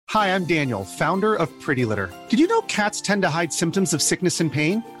Hi, I'm Daniel, founder of Pretty Litter. Did you know cats tend to hide symptoms of sickness and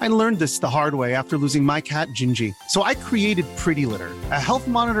pain? I learned this the hard way after losing my cat, Gingy. So I created Pretty Litter, a health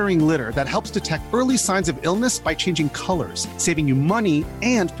monitoring litter that helps detect early signs of illness by changing colors, saving you money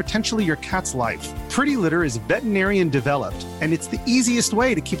and potentially your cat's life. Pretty Litter is veterinarian developed, and it's the easiest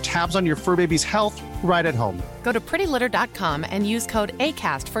way to keep tabs on your fur baby's health right at home. Go to prettylitter.com and use code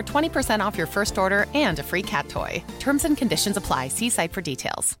ACAST for 20% off your first order and a free cat toy. Terms and conditions apply. See site for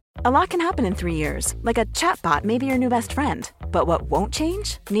details. A lot can happen in 3 years, like a chatbot may be your new best friend. But what won't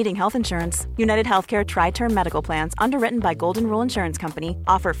change? Needing health insurance. United Healthcare Tri-Term Medical Plans, underwritten by Golden Rule Insurance Company,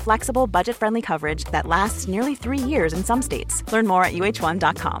 offer flexible, budget-friendly coverage that lasts nearly 3 years in some states. Learn more at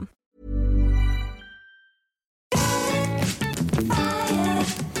uh1.com.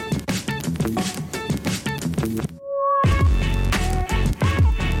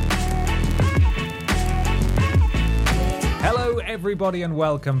 Hello everybody and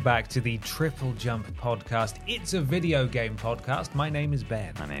welcome back to the Triple Jump podcast. It's a video game podcast. My name is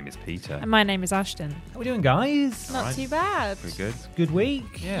Ben. My name is Peter. And my name is Ashton. How are we doing, guys? Not too bad. Pretty good. Good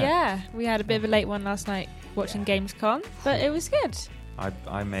week? Yeah, we had a bit of a late one last night watching Gamescom, but it was good.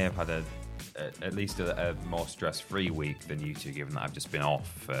 I may have had at least a more stress-free week than you two, given that I've just been off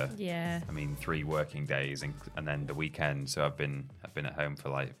for 3 working days and then the weekend. So I've been at home for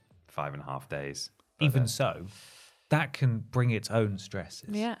like 5.5 days. But, Even so, that can bring its own stresses.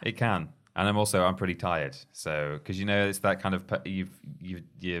 Yeah. it can. And I'm pretty tired. So because it's that kind of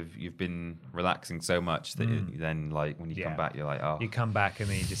you've been relaxing so much that then like when you come back you're like, oh, You come back and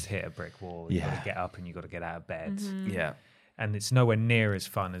then you just hit a brick wall. You got Yeah. to get up and you got to get out of bed. yeah. And it's nowhere near as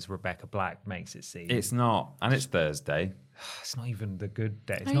fun as Rebecca Black makes it seem. It's not, and it's Thursday. It's not even the good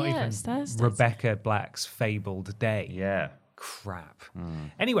day. It's Oh, not yeah, even it's Thursday. Rebecca Black's fabled day. Yeah. Crap.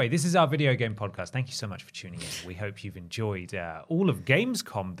 Anyway, this is our video game podcast. Thank you so much for tuning in. We hope you've enjoyed all of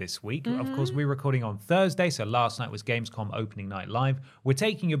Gamescom this week. Of course, we're recording on Thursday, so last night was Gamescom opening night live. We're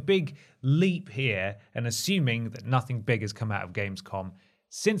taking a big leap here and assuming that nothing big has come out of Gamescom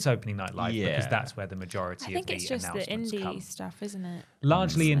since opening night live, because Yeah. that's where the majority I of think the it's just the announcements indie come. stuff, isn't it?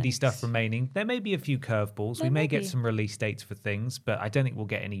 Largely indie Next. stuff remaining. There may be a few curveballs. We There may may get be. some release dates for things, but I don't think we'll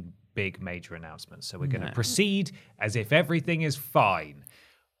get any big major announcements. So we're going to proceed as if everything is fine.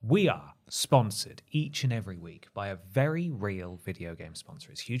 We are sponsored each and every week by a very real video game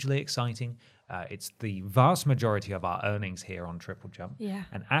sponsor. It's hugely exciting. It's the vast majority of our earnings here on Triple Jump. Yeah.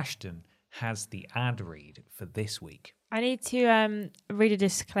 And Ashton has the ad read for this week. I need to read a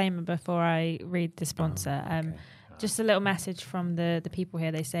disclaimer before I read the sponsor. Just a little message from the people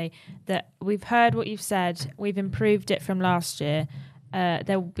here. They say that we've heard what you've said. We've improved it from last year.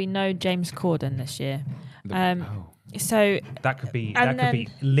 There will be no James Corden this year. So That could be And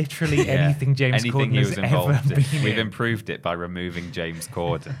literally anything James Anything Corden he has was ever involved in. been We've in. improved it by removing James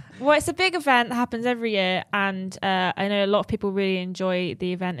Corden. well, it's a big event that happens every year, and I know a lot of people really enjoy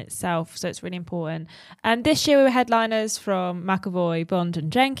the event itself, so it's really important. And this year we were headliners from McAvoy, Bond,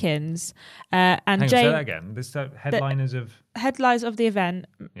 and Jenkins. And Hang on, say James, that again. This headliners of headliners of the event: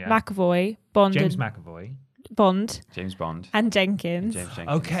 Yeah. McAvoy, Bond, James and McAvoy. Bond, James Bond. and Jenkins, James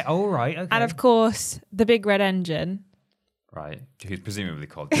Jenkins. Okay, all right. Okay. and of course the Big Red Engine. Right. Who's presumably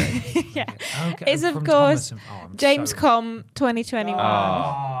called James. Yeah, okay. is of from course Thomas and- oh, I'm James so- Com 2021.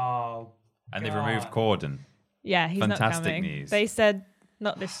 Oh, And they've removed Corden. Yeah, he's not Fantastic coming. news. They said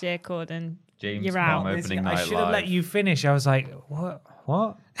not this year, Corden. James You're Com out. opening I night should have live. let you finish. I was like, what?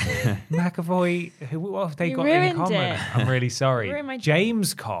 McAvoy? What have they You got in ruined common? it. I'm really sorry. You ruined my-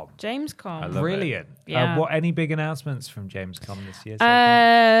 James Com. James Com. I love Brilliant. Yeah. What? Any big announcements from James Com this year? So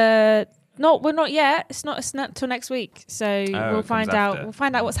far? We're not yet. It's not till next week. So it we'll comes find out. after. We'll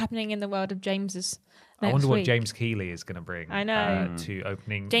find out what's happening in the world of James's next I wonder what week. James Keeley is going to bring. I know. To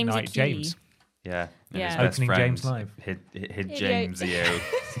opening James night Keeley. James. Yeah. And Yeah. his best Opening friend James live. Hid James EO.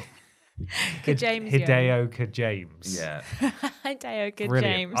 James, Hideo James. Yeah. Hideo, good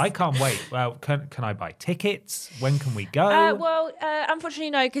Brilliant. James. I can't wait. Well, can I buy tickets? When can we go?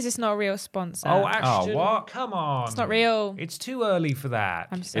 Unfortunately, no, because it's not a real sponsor. Oh, Ashton, what? Come on. It's not real. It's too early for that.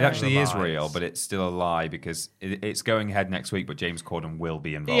 I'm It sorry. actually is Lies. real, but it's still a lie because it's going ahead next week, but James Corden will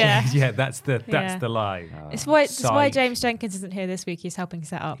be involved. Yeah. Yeah, that's the Yeah. lie. It's why Psych. James Jenkins isn't here this week. He's helping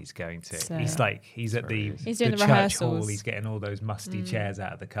set up. He's going to. So- He's at the He's doing the church rehearsals. hall. He's getting all those musty chairs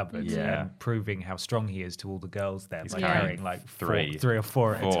out of the cupboards Yeah. and proving how strong he is to all the girls there by carrying carrying like three. three or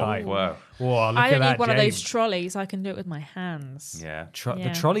four at a time. Whoa. Whoa, look I at don't that, need one of those James. trolleys. I can do it with my hands. Yeah. The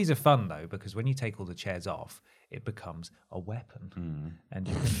Yeah. trolleys are fun though because when you take all the chairs off, it becomes a weapon, and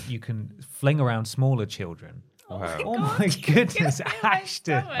you can fling around smaller children Oh my goodness,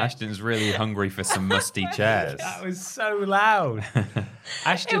 Ashton. Ashton's really hungry for some musty chairs. That was so loud.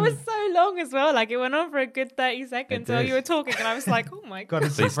 Ashton. It was so long as well. Like, it went on for a good 30 seconds while you were talking, and I was like, oh my God.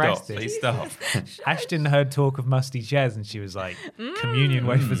 Please stop. Ashton heard talk of musty chairs, and she was like, communion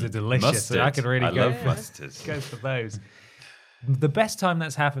wafers are delicious. Mustard. So I could really go for those. The best time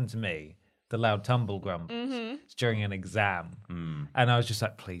that's happened to me, the loud tumble grumbles, it's during an exam. And I was just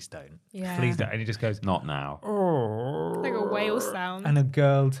like, please don't. Yeah. Please don't. And he just goes, Not now. Like a whale sound. and a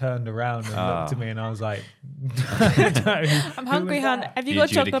girl turned around and looked at me, and I was like, I'm hungry, hon. Have you got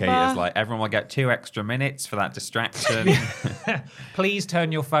a chocolate bar? Adjudicator's like, everyone will get 2 extra minutes for that distraction. please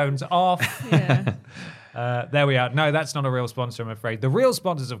turn your phones off. Yeah. There we are. No, that's not a real sponsor, I'm afraid. The real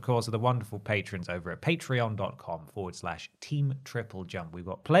sponsors, of course, are the wonderful patrons over at patreon.com/Team Triple Jump. We've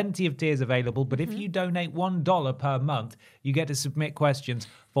got plenty of tiers available, but if you donate $1 per month, you get to submit questions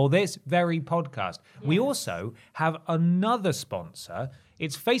for this very podcast. Yes. We also have another sponsor.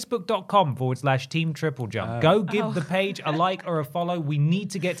 It's facebook.com/Team Triple Jump. Go give the page a like or a follow. We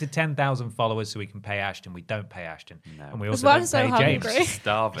need to get to 10,000 followers so we can pay Ashton. We don't pay Ashton. No. And we also don't pay James. She's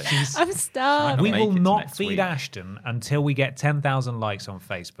starving. I'm starving. We will not feed Ashton until we get 10,000 likes on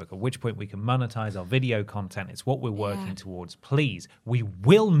Facebook, at which point we can monetize our video content. It's what we're working towards. Please, we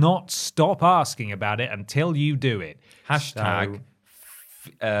will not stop asking about it until you do it. Hashtag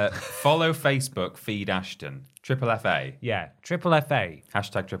follow Facebook, feed Ashton. Triple FA. Yeah, Triple FA.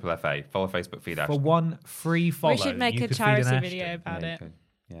 Hashtag Triple FA. Follow Facebook, feed Ashton. For one free follow, we should make a charity video about it.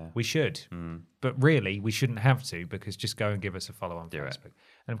 Yeah. We should. But really, we shouldn't have to, because just go and give us a follow on Facebook.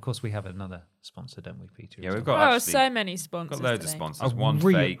 And of course, we have another sponsor, don't we, Peter? Yeah, we've got so many sponsors. Got loads today. of sponsors. One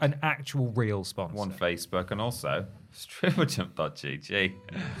fake. An actual real sponsor. One Facebook, and also triplejump.gg.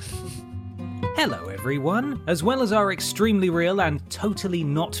 Hello everyone! As well as our extremely real and totally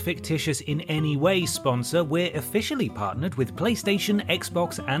not fictitious in any way sponsor, we're officially partnered with PlayStation,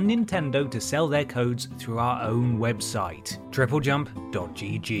 Xbox and Nintendo to sell their codes through our own website,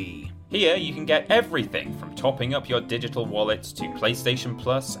 triplejump.gg. Here you can get everything from topping up your digital wallets to PlayStation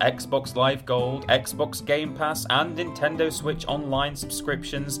Plus, Xbox Live Gold, Xbox Game Pass, and Nintendo Switch Online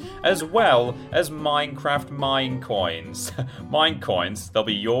subscriptions, as well as Minecraft Mine Coins. Mine Coins, they'll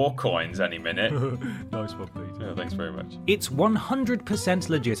be your coins any minute. Nice one, Peter. Oh, thanks very much. It's 100%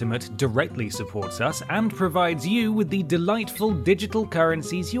 legitimate, directly supports us, and provides you with the delightful digital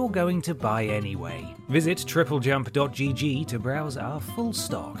currencies you're going to buy anyway. Visit triplejump.gg to browse our full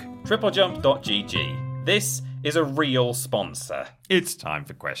stock. triplejump.gg. This is a real sponsor. It's time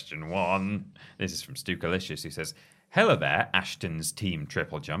for question 1. This is from Stukalicious, who says, hello there, Ashton's Team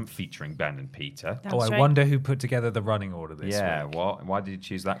Triple Jump, featuring Ben and Peter. That's I wonder who put together the running order this week. Why did you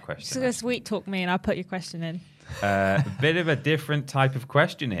choose that question? So go sweet talk me and I'll put your question in. A bit of a different type of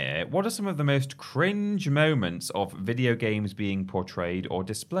question here. What are some of the most cringe moments of video games being portrayed or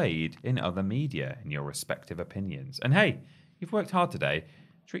displayed in other media, in your respective opinions? And hey, you've worked hard today.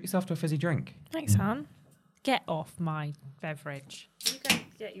 Treat yourself to a fizzy drink. Thanks, hon. Get off my beverage. You go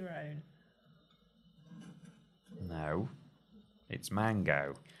get your own. No, it's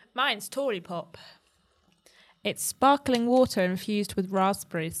mango. Mine's Tory Pop. It's sparkling water infused with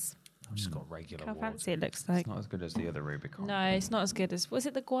raspberries. I've just got regular How water. fancy it looks like. It's not as good as the other Rubicon. No, it's not as good as... Was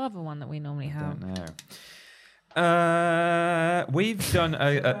it the guava one that we normally have? I don't know. We've done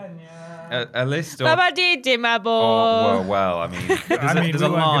a list of... Baba Didi, my boy. Well, I mean, there's a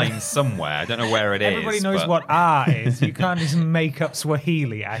line somewhere. I don't know where it is. Everybody knows what is. You can't just make up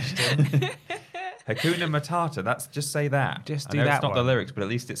Swahili, Ashton. Hakuna Matata. That's just say that. Just I do know that it's not one. the lyrics, but at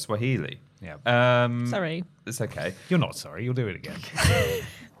least it's Swahili. Yeah. Sorry. It's okay. You're not sorry. You'll do it again.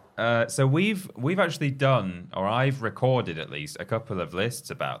 So we've actually done, or I've recorded at least, a couple of lists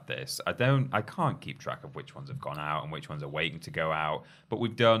about this. I can't keep track of which ones have gone out and which ones are waiting to go out. But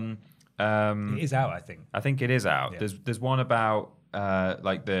we've done. It is out, I think. I think it is out. Yeah. There's one about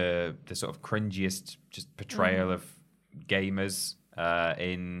like the sort of cringiest just portrayal of gamers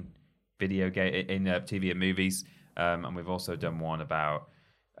in video game in TV and movies, and we've also done one about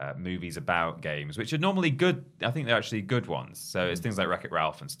movies about games, which are normally good. I think they're actually good ones. So it's things like Wreck-It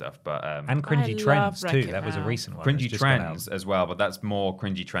Ralph and stuff. But and cringy trends too. That was a recent one. Cringy trends as well, but that's more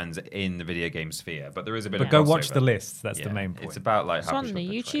cringy trends in the video game sphere. But there is a bit. But of go crossover. watch the lists. That's the main point. It's about like It's how on people the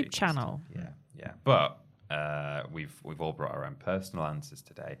are YouTube portrayed. channel. Yeah. But we've all brought our own personal answers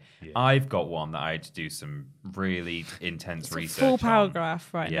today. Yeah. I've got one that I had to do some really intense It's research. a full on.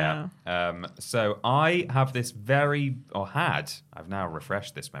 paragraph right now. So I have this I've now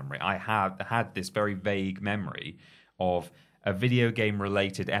refreshed this memory. I had this very vague memory of a video game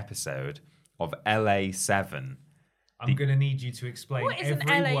related episode of LA7. I'm going to need you to explain What is an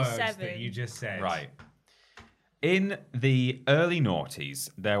every word LA7? that you just said. Right. In the early noughties,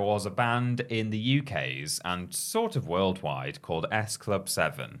 there was a band in the UK's and sort of worldwide called S Club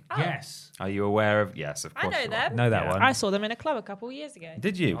 7. Oh. Yes. Are you aware of? Yes, of I course. know you them. are. Know that Yeah. one. I saw them in a club a couple of years ago.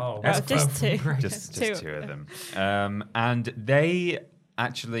 Did you? Oh, Well, just two. Just Two. two of them. And they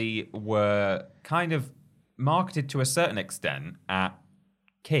actually were kind of marketed to a certain extent at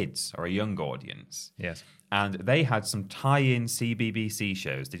kids or a young audience. Yes. And they had some tie-in CBBC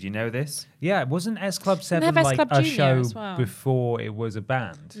shows. Did you know this? Yeah, wasn't S Club 7 have S like Club a Junior show as well. before it was a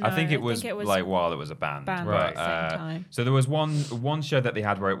band? No, I think I it was think it was like while it was a band. band but, at the same time. So there was one show that they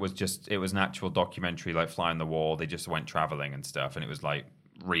had where it was an actual documentary, like Fly on the Wall. They just went traveling and stuff, and it was like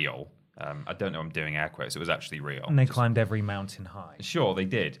real. I don't know, I'm doing air quotes. It was actually real. And they climbed every mountain high. Sure, they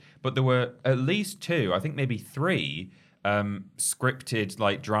did. But there were at least two, I think maybe three, scripted,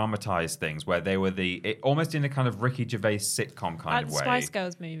 like dramatized things where they were almost in a kind of Ricky Gervais sitcom kind of way. Spice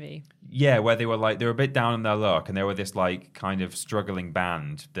Girls movie. Yeah, where they were a bit down on their luck, and they were this like kind of struggling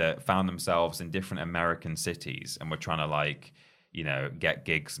band that found themselves in different American cities and were trying to like, get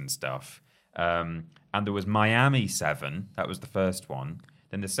gigs and stuff. And there was Miami 7, that was the first one.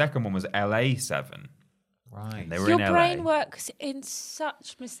 Then the second one was LA 7. Right. They were Your in LA. brain works in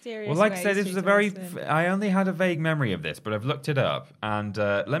such mysterious ways. Well, like I said, this was a very. Jason. I only had a vague memory of this, but I've looked it up, and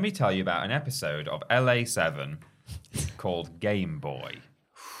let me tell you about an episode of LA 7 called Game Boy.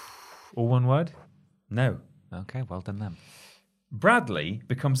 All one word? No. Okay, well done then. Bradley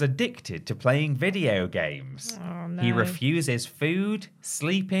becomes addicted to playing video games. Oh, no. He refuses food,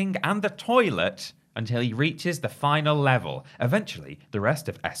 sleeping, and the toilet until he reaches the final level. Eventually, the rest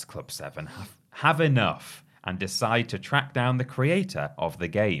of S Club 7 have enough and decide to track down the creator of the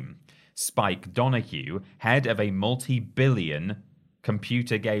game. Spike Donahue, head of a multi-billion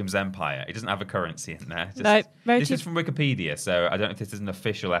computer games empire. It doesn't have a currency in there. This is from Wikipedia, so I don't know if this is an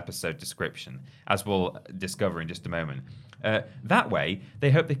official episode description, as we'll discover in just a moment. That way,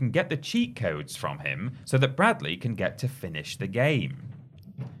 they hope they can get the cheat codes from him so that Bradley can get to finish the game.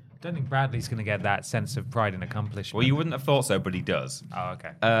 I don't think Bradley's going to get that sense of pride and accomplishment. Well, you wouldn't have thought so, but he does. Oh,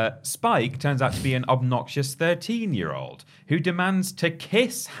 okay. Spike turns out to be an obnoxious 13-year-old who demands to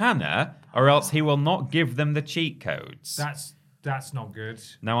kiss Hannah or else he will not give them the cheat codes. That's not good.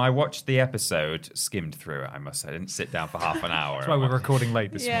 Now, I watched the episode, skimmed through it, I must say. I didn't sit down for half an hour. That's why we're recording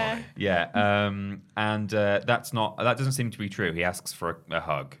late this morning. Yeah, and that doesn't seem to be true. He asks for a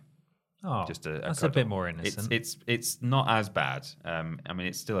hug. Oh, Just that's cuddle. a bit more innocent. It's not as bad. I mean,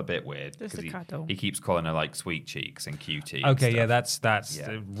 it's still a bit weird Just a cuddle. he keeps calling her like sweet cheeks and cutie. Okay, and yeah, stuff. that's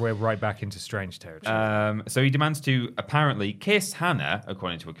we're right back into strange territory. So he demands to apparently kiss Hannah,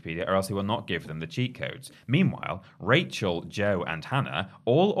 according to Wikipedia, or else he will not give them the cheat codes. Meanwhile, Rachel, Joe, and Hannah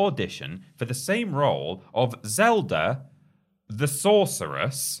all audition for the same role of Zelda, the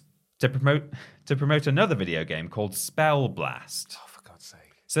Sorceress, to promote another video game called Spell Blast. Oh, for God's sake.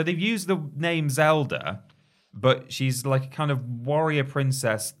 So they've used the name Zelda, but she's like a kind of warrior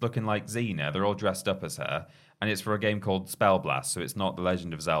princess looking like Xena. They're all dressed up as her. And it's for a game called Spell Blast, so it's not The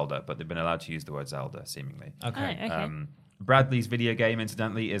Legend of Zelda, but they've been allowed to use the word Zelda, seemingly. Okay. Oh, okay. Bradley's video game,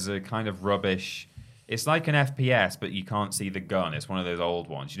 incidentally, is a kind of rubbish... It's like an FPS, but you can't see the gun. It's one of those old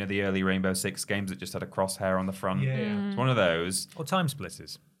ones. You know the early Rainbow Six games that just had a crosshair on the front? Yeah. It's one of those. Or time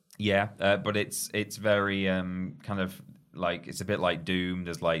splitters. Yeah, but it's very kind of... like it's a bit like Doom.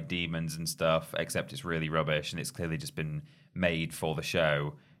 There's like demons and stuff, except it's really rubbish, and it's clearly just been made for the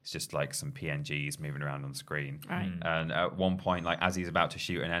show. It's just like some PNGs moving around on the screen. Right. And at one point, like as he's about to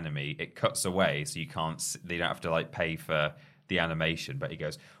shoot an enemy, it cuts away, so you can't. They don't have to like pay for the animation. But he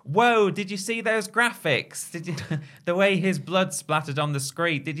goes, "Whoa! Did you see those graphics? Did you the way his blood splattered on the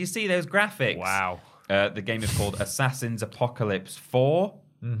screen? Did you see those graphics?" Wow. The game is called Assassin's Apocalypse 4,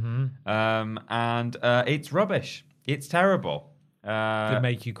 and it's rubbish. It's terrible. Did it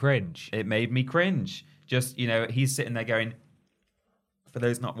make you cringe? It made me cringe. Just, he's sitting there going, for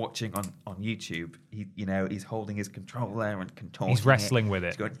those not watching on YouTube, he's holding his controller and contorting He's wrestling with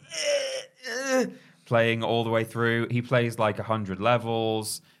it. He's going, playing all the way through. He plays like 100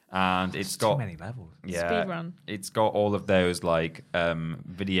 levels, and it's got too many levels. Yeah, Speedrun. It's got all of those like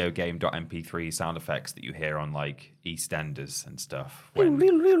video game.mp3 sound effects that you hear on like EastEnders and stuff.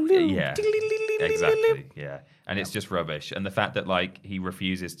 Yeah, exactly. Yeah, and it's just rubbish. And the fact that like he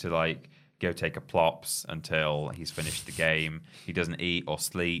refuses to like go take a plops until he's finished the game. He doesn't eat or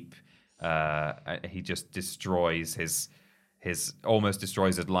sleep. He just destroys his almost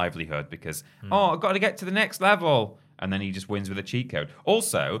destroys his livelihood because I've got to get to the next level. And then he just wins with a cheat code.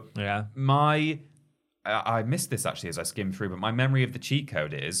 Also, Yeah. my I missed this actually as I skimmed through, but my memory of the cheat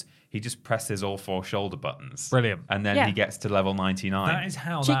code is he just presses all 4 shoulder buttons. Brilliant. And then he gets to level 99. That is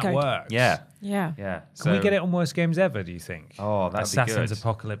how Cheat that code. works. Yeah. Yeah. Can we get it on Worst Games Ever, do you think? Oh, that'd be Assassin's good.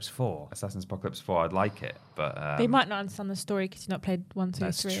 Apocalypse 4. Assassin's Apocalypse 4, I'd like it, but... But you might not understand the story because you've not played 1, 2,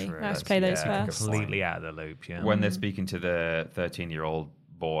 That's 3. true. Let's play those yeah, first. Completely out of the loop, yeah. when they're speaking to the 13-year-old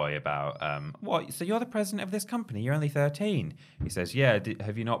boy about, what, so you're the president of this company, you're only 13. He says, yeah,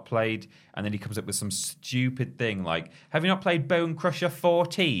 have you not played, and then he comes up with some stupid thing like, have you not played Bone Crusher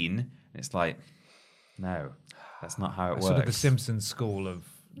 14? And it's like, no, that's not how it works. Sort of the Simpsons school of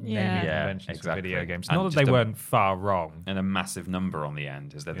naming conventions exactly. for video games. And Not that just they weren't far wrong. And a massive number on the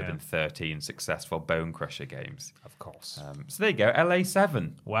end is that there Yeah. have been 13 successful Bone Crusher games. Of course. So there you go,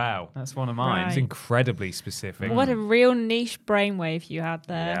 LA7. Wow. That's one of mine. It's Right. incredibly specific. What a real niche brainwave you had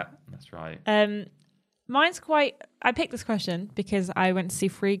there. Yeah, that's right. Mine's quite... I picked this question because I went to see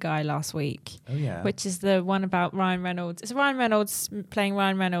Free Guy last week. Oh, yeah. Which is the one about Ryan Reynolds. It's Ryan Reynolds playing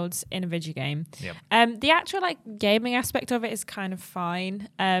Ryan Reynolds in a video game. Yep. The actual like gaming aspect of it is kind of fine.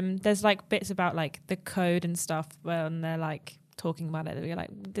 There's like bits about like the code and stuff when they're like talking about it. You're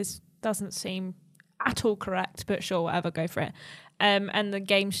like, this doesn't seem at all correct, but sure, whatever, go for it. And the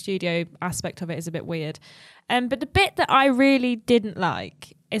game studio aspect of it is a bit weird. But the bit that I really didn't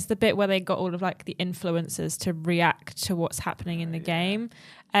like is the bit where they got all of like the influencers to react to what's happening in the game.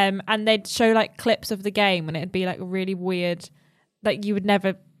 And they'd show like clips of the game and it'd be like really weird. Like you would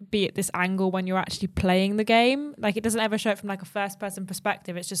never be at this angle when you're actually playing the game. Like it doesn't ever show it from like a first person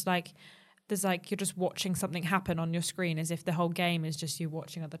perspective. It's just like, there's like, you're just watching something happen on your screen as if the whole game is just you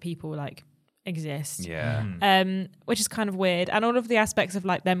watching other people like exist. Yeah. Which is kind of weird. And all of the aspects of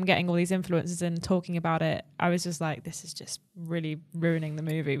like them getting all these influences and talking about it, I was just like, this is just really ruining the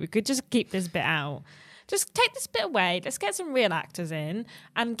movie. We could just keep this bit out. Just take this bit away. Let's get some real actors in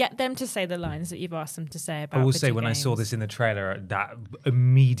and get them to say the lines that you've asked them to say about I will video say when I saw games. this in the trailer, that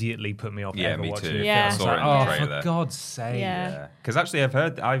immediately put me off Yeah, ever me watching too. it. Yeah. I was Saw like, it in the oh, trailer. for God's sake. Yeah. Because actually, I've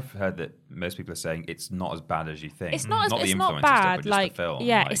heard that most people are saying it's not as bad as you think. It's not the it's influencer not stuff, bad. but just Like, the film.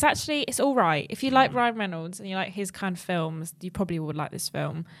 yeah, like, it's all right. If you like Ryan Reynolds and you like his kind of films, you probably would like this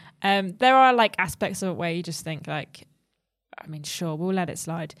film. There are like aspects of it where you just think like, I mean, sure, we'll let it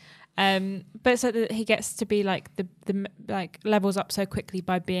slide. But so that he gets to be like the like levels up so quickly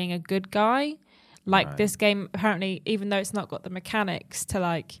by being a good guy. Like Right. this game, apparently, even though it's not got the mechanics to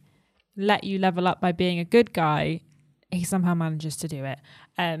like let you level up by being a good guy, he somehow manages to do it.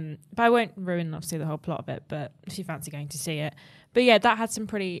 But I won't ruin obviously the whole plot of it, but if you fancy going to see it. But yeah, that had some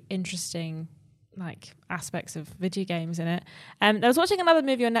pretty interesting like aspects of video games in it. I was watching another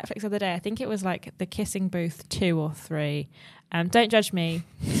movie on Netflix the other day. I think it was like The Kissing Booth 2 or 3. Don't judge me.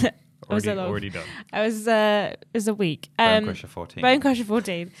 Already done. It was a week. Bone Crusher 14. Bone Crusher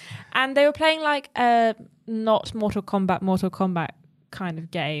 14. And they were playing like a not Mortal Kombat kind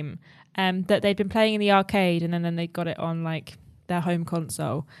of game that they'd been playing in the arcade and then they got it on like their home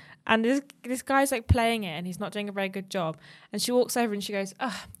console. And this guy's like playing it and he's not doing a very good job. And she walks over and she goes,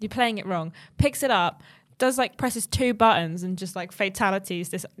 "Oh, you're playing it wrong." Picks it up, presses 2 buttons and just like fatalities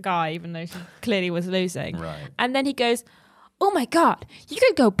this guy even though she clearly was losing. Right. And then he goes, "Oh my God, you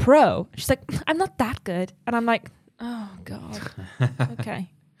could go pro." She's like, "I'm not that good." And I'm like, oh God.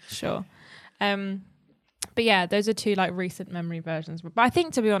 Okay, sure. But yeah, those are 2 like recent memory versions. But I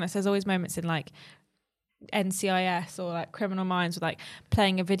think, to be honest, there's always moments in like NCIS or like Criminal Minds with like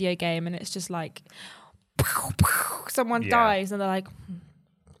playing a video game and it's just like someone dies and they're like,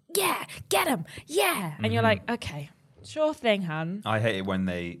 "Yeah, get him, yeah." And you're like, okay, sure thing, hun. I hate it when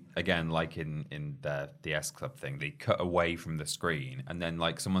they, again, like in the S Club thing, they cut away from the screen and then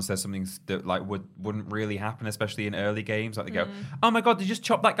like someone says something that like wouldn't really happen, especially in early games. Like they go, "Oh my God, they just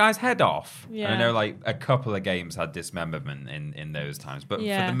chopped that guy's head off." Yeah. And I know like a couple of games had dismemberment in those times, but for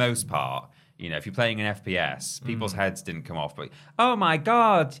the most part, you know, if you're playing an FPS, people's heads didn't come off. But oh my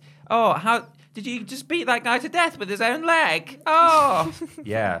God, oh how did you just beat that guy to death with his own leg? Oh,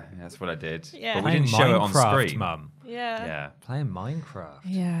 yeah, that's what I did. Yeah. But we didn't show it on screen. Mum. Yeah. Yeah. Playing Minecraft.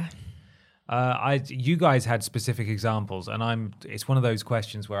 Yeah. You guys had specific examples, and it's one of those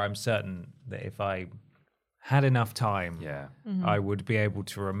questions where I'm certain that if I had enough time, Yeah. I would be able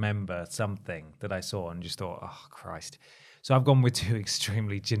to remember something that I saw and just thought, oh, Christ. So I've gone with 2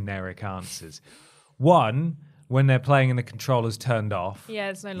 extremely generic answers. One, when they're playing and the controller's turned off, Yeah,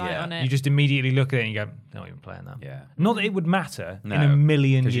 there's no light Yeah. on it. you just immediately look at it and you go, not even playing that. Yeah. Not that it would matter No, in a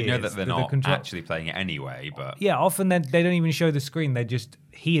million years. because you know that they're the not control- actually playing it anyway. But Yeah, often they don't even show the screen.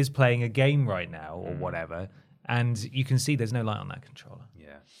 He is playing a game right now or whatever, and you can see there's no light on that controller.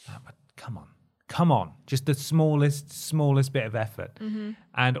 yeah, But come on. come on, just the smallest bit of effort.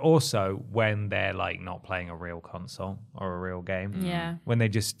 And also when they're like not playing a real console or a real game. Yeah. When they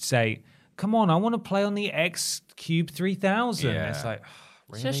just say, come on, I want to play on the X Cube 3000. Yeah. It's like,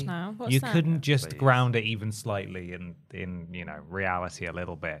 really? Shush now. What's You that? couldn't just Please. ground it even slightly in reality a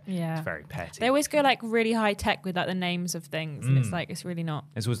little bit. Yeah. It's very petty. They always go like really high tech with like the names of things, and it's like it's really not.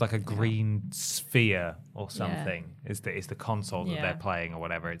 It's always like a green sphere or something. Is the console that Yeah. they're playing or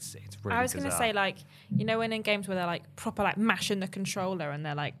whatever. It's really I was going to bizarre. say, like, you know, when in games where they're like proper like mashing the controller and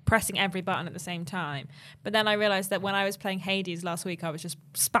they're like pressing every button at the same time. But then I realized that when I was playing Hades last week, I was just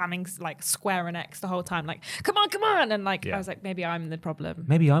spamming like square and X the whole time, like, come on. And like, Yeah. I was like, maybe I'm the problem.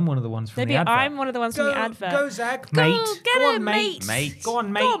 Maybe I'm one of the ones from Maybe the advert. I'm one of the ones from the advert. Go, Zach, Go, mate. get Go him, on, mate. Mate. Go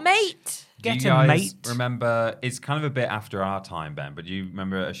on, mate. Go on, mate. Get Do you him, guys mate. remember? It's kind of a bit after our time, Ben. But do you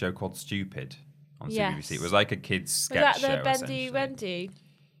remember a show called Stupid on Yes. CBBC? It was like a kids' Was sketch that the show. Bendy essentially. Wendy?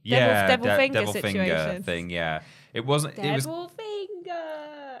 Yeah, Devil Finger Devil Finger situation. thing. Yeah, it wasn't. It was. Devil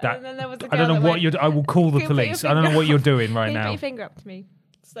finger. That- And then there was a I don't girl know that what went, you're. I will call the "Can you put your police. I don't know finger what you're up?" doing right Can you now. put your finger up to me?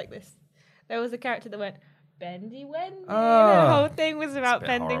 Just like this. There was a character that went, Bendy Wendy. Oh. The whole thing was about bit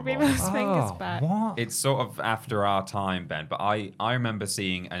bending horrible. people's fingers back. What? It's sort of after our time, Ben. But I remember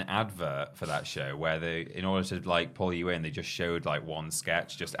seeing an advert for that show where they, in order to like pull you in, they just showed like one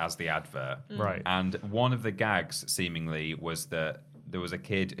sketch just as the advert. Right. And one of the gags seemingly was that there was a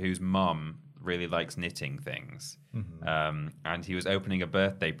kid whose mum really likes knitting things, and he was opening a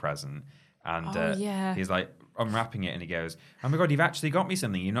birthday present, and yeah. he's like unwrapping it, and he goes, "Oh my god, you've actually got me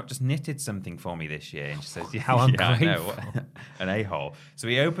something! You've not just knitted something for me this year." And she says, "Yeah, How I know. ungrateful. An a-hole." So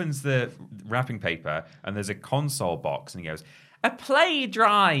he opens the wrapping paper, and there's a console box, and he goes, "A play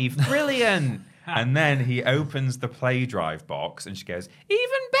drive, brilliant!" And then he opens the play drive box, and she goes,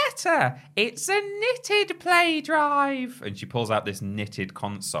 "Even better, it's a knitted play drive." And she pulls out this knitted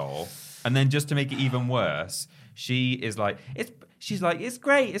console, and then just to make it even worse, she is like, She's like, it's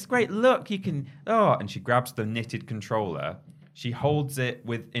great. Look, you can. Oh, and she grabs the knitted controller. She holds it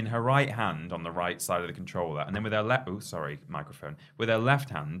in her right hand on the right side of the controller, and then with her microphone. With her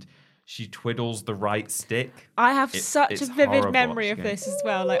left hand, she twiddles the right stick. I have It's such a vivid horrible. memory She of goes, this as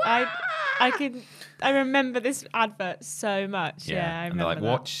well. Like I remember this advert so much. Yeah, I and remember they're like, that.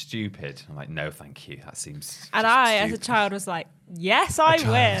 "Watch Stupid." I'm like, "No, thank you. That seems." And just I, as a stupid." child, was like, "Yes, I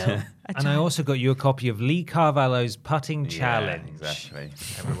will." And I also got you a copy of Lee Carvalho's Putting Challenge. exactly.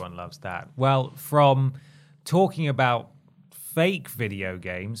 Everyone loves that. Well, from talking about fake video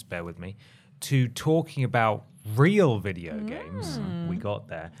games, bear with me, to talking about real video games, we got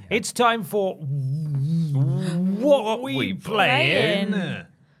there. It's time for What We Playing.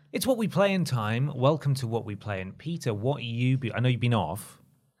 It's What We Play in time. Welcome to What We Play in. Peter, I know you've been off.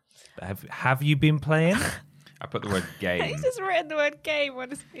 Have you been playing? I put the word game. He's just written the word game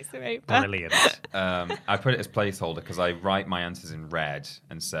on his piece of paper. Brilliant. I put it as placeholder because I write my answers in red,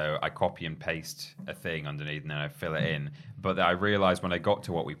 and so I copy and paste a thing underneath, and then I fill it in. But I realised when I got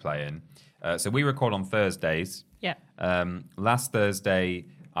to What We Play in, so we record on Thursdays. Yeah. Last Thursday,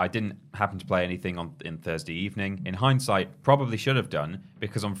 I didn't happen to play anything in Thursday evening. In hindsight, probably should have done,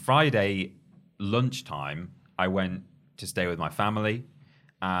 because on Friday lunchtime, I went to stay with my family,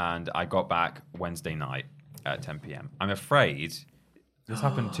 and I got back Wednesday night at 10 p.m. I'm afraid this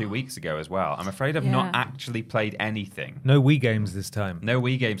happened 2 weeks ago as well. I'm afraid I've not Yeah. actually played anything. No Wii games this time. No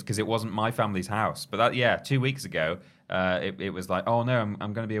Wii games because it wasn't my family's house. But 2 weeks ago, it was like, oh no, I'm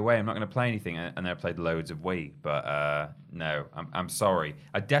going to be away. I'm not going to play anything. And then I played loads of Wii. But no, I'm sorry.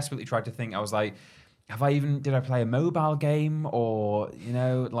 I desperately tried to think. I was like, did I play a mobile game or,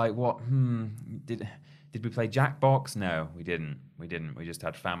 like what? Did we play Jackbox? No, we didn't. We just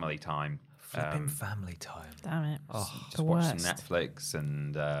had family time. Flipping family time. Damn it. Just the watched worst. some Netflix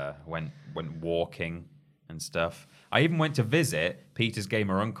and went walking and stuff. I even went to visit Peter's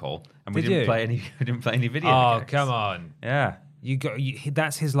gamer uncle, and we Did didn't you? play any. We didn't play any video Oh, games. come on. Yeah,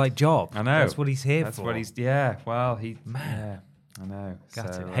 That's his job. I know. That's what he's here That's for. what he's. Yeah, well, he. Man. Yeah, I know.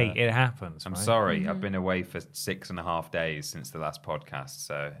 Got So, it. Hey, it happens. I'm right? sorry. I've been away for 6.5 days since the last podcast,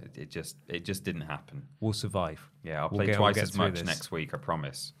 so it just didn't happen. We'll survive. Yeah, I'll We'll play get twice through as much this. next week. I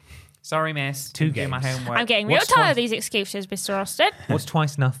promise. Sorry, miss. Two Didn't do my games. homework. I'm getting real What's tired one- of these excuses, Mr. Austin. What's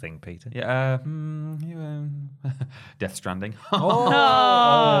twice nothing, Peter? Yeah, Death Stranding.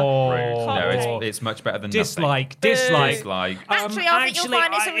 Oh, Rude. Hot No, take. it's much better than dislike. nothing. Dislike. Dislike. Actually, I think you'll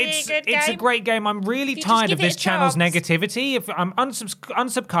find it's a really good It's a game. great game. I'm really If you just tired give of it this a channel's chance. negativity. If I'm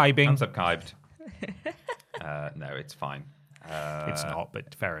unsubscribing. Unsubscribed. No, it's fine. It's not,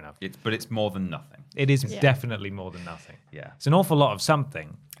 but fair enough. But it's more than nothing. It is Yeah. definitely more than nothing. Yeah. It's an awful lot of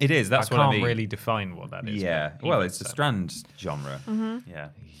something. It is. That's I what can't I mean. really define what that is. Yeah. but Well, even it's a so. Strand genre. Mm-hmm. Yeah.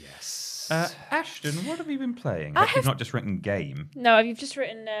 Yes. Ashton, what have you been playing? You've not just written game. No, you've just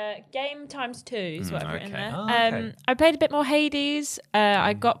written game times 2 is what I've written there. Okay. I played a bit more Hades.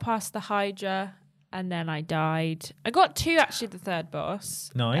 I got past the Hydra and then I died. I got to actually the third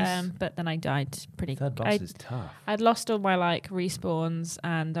boss. Nice. But then I died pretty Third boss is tough. I'd lost all my like respawns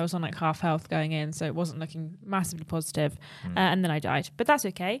and I was on like half health going in, so it wasn't looking massively positive. And then I died, but that's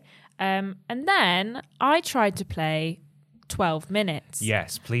okay. And then I tried to play 12 minutes.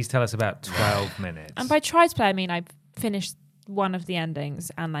 Yes, please tell us about 12 minutes. And by try to play, I mean I finished one of the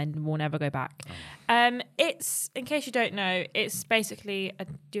endings and I will never go back. It's, in case you don't know, it's basically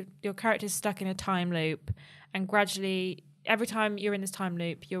your character's stuck in a time loop, and gradually, every time you're in this time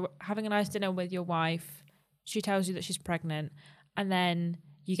loop, you're having a nice dinner with your wife. She tells you that she's pregnant, and then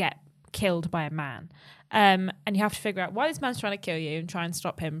you get killed by a man. And you have to figure out why this man's trying to kill you and try and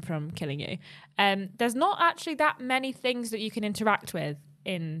stop him from killing you. There's not actually that many things that you can interact with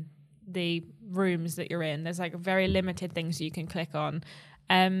in the rooms that you're in. There's like very limited things that you can click on.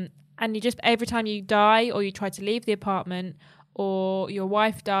 And you just, every time you die or you try to leave the apartment or your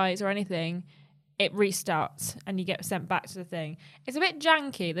wife dies or anything, it restarts and you get sent back to the thing. It's a bit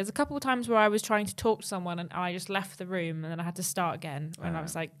janky. There's a couple of times where I was trying to talk to someone and I just left the room and then I had to start again. And I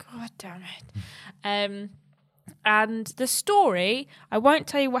was like, God damn it. And the story, I won't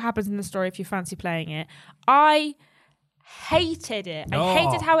tell you what happens in the story if you fancy playing it. I hated it. I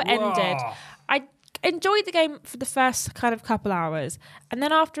hated how it ended. I enjoyed the game for the first kind of couple hours, and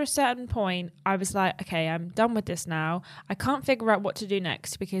then after a certain point I was like, okay, I'm done with this now. I can't figure out what to do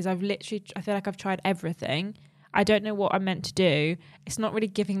next because I feel like I've tried everything. I don't know what I'm meant to do. It's not really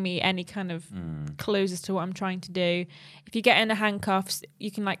giving me any kind of clues as to what I'm trying to do. If you get in the handcuffs, you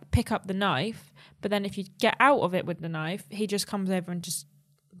can like pick up the knife, but then if you get out of it with the knife, he just comes over and just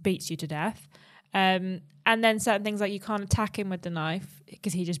beats you to death. And then certain things like you can't attack him with the knife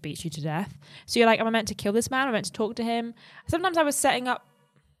because he just beats you to death. So you're like, am I meant to kill this man? Am I meant to talk to him? Sometimes I was setting up...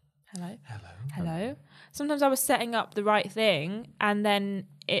 Hello? Sometimes I was setting up the right thing and then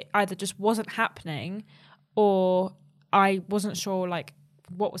it either just wasn't happening or I wasn't sure like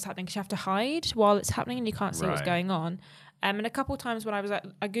what was happening because you have to hide while it's happening and you can't see what's going on. And a couple of times when I was like,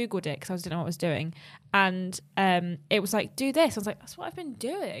 I Googled it because I didn't know what I was doing. And it was like, do this. I was like, that's what I've been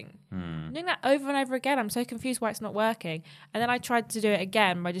doing. I'm doing that over and over again. I'm so confused why it's not working. And then I tried to do it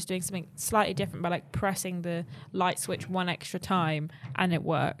again by just doing something slightly different by like pressing the light switch one extra time and it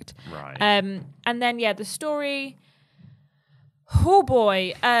worked. Right. And then, yeah, the story, oh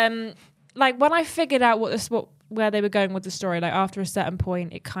boy. Like when I figured out where they were going with the story, like after a certain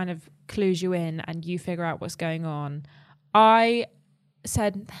point, it kind of clues you in and you figure out what's going on. I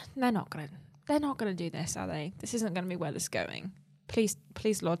said, they're not gonna do this, are they? This isn't gonna be where this is going. Please,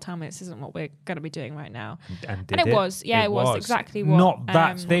 Lord, tell me this isn't what we're gonna be doing right now. And it was, yeah, it was exactly what. Not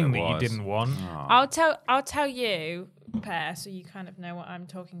that thing that you didn't want. I'll tell you, Per, so you kind of know what I'm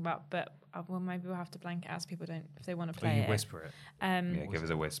talking about. But well, maybe we'll have to blank it out so people don't, if they want to play you it. Whisper it. Yeah, give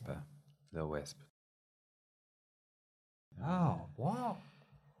us a whisper. Little wisp. Oh, what?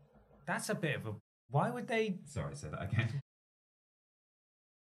 That's a bit of a... Why would they... Sorry, say that again.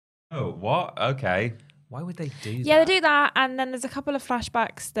 Oh, what? Okay. Why would they do that? Yeah, they do that, and then there's a couple of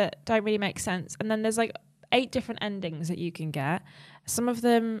flashbacks that don't really make sense, and then there's like 8 different endings that you can get. Some of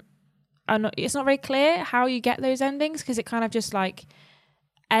them are not... It's not very clear how you get those endings, because it kind of just like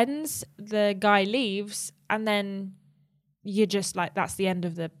ends, the guy leaves, and then you're just like, that's the end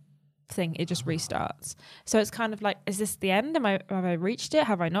of the thing. It just restarts. So it's kind of like, is this the end? Have I reached it?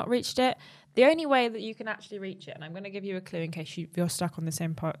 Have I not reached it? The only way that you can actually reach it, and I'm going to give you a clue in case you're stuck on the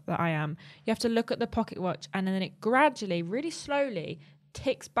same part that I am, you have to look at the pocket watch and then it gradually, really slowly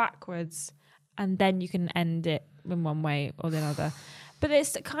ticks backwards, and then you can end it in one way or the other. But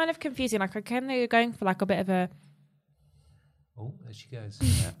it's kind of confusing. Like, I kind of going for like a bit of a... Oh, there she goes.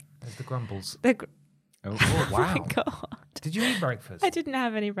 Yeah. There's the grumbles. Oh, Oh wow. my God. Did you eat breakfast? I didn't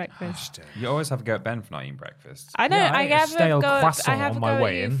have any breakfast. You always have a go at Ben for not eating breakfast. I know. Yeah, I I ate a have stale a go. croissant I have on a my go way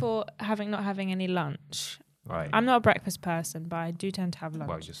at you in. for not having any lunch. Right. I'm not a breakfast person, but I do tend to have lunch.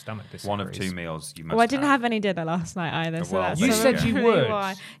 Well, your stomach disagrees. One of 2 meals you must Well, I didn't have any dinner last night either, so Well, that's you said you probably would.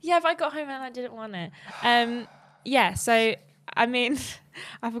 why. Yeah, but I got home and I didn't want it. Yeah, so I mean,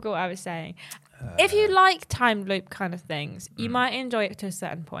 I forgot what I was saying. If you like time loop kind of things, you might enjoy it to a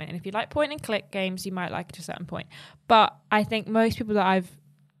certain point. And if you like point and click games, you might like it to a certain point. But I think most people that I've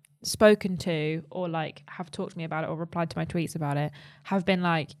spoken to or like have talked to me about it or replied to my tweets about it have been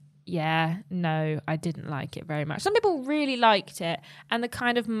like, yeah, no, I didn't like it very much. Some people really liked it, and the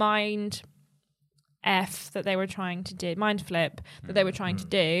kind of mind flip that they were trying to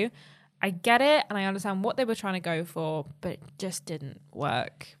do I get it and I understand what they were trying to go for, but it just didn't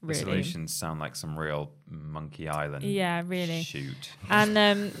work, really. The solutions sound like some real Monkey Island. Yeah, really. Shoot.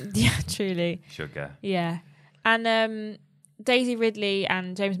 And, yeah, truly. Sugar. Yeah. And Daisy Ridley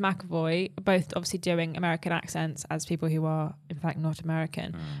and James McAvoy are both obviously doing American accents as people who are, in fact, not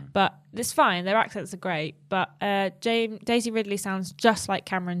American. But it's fine. Their accents are great. But Daisy Ridley sounds just like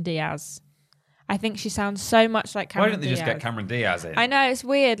Cameron Diaz. I think she sounds so much like Cameron Diaz. Why don't they just get Cameron Diaz in? I know, it's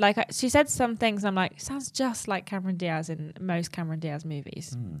weird. Like, she said some things, and I'm like, sounds just like Cameron Diaz in most Cameron Diaz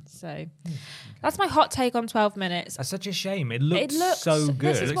movies. So that's my hot take on 12 Minutes. That's such a shame. It looks so good.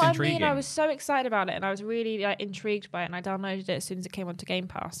 This is It looks what intriguing. I mean. I was so excited about it, and I was really intrigued by it, and I downloaded it as soon as it came onto Game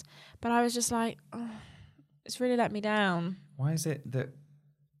Pass. But I was just like, oh, it's really let me down. Why is it that,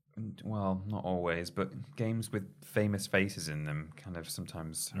 well, not always, but games with famous faces in them kind of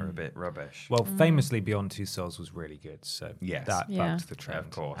sometimes are a bit rubbish? Well, famously, Beyond Two Souls was really good. So Yes. that Yeah. bucked the trend, Of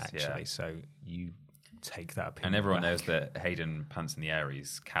course, actually. yeah. So you take that opinion And everyone back. knows that Hayden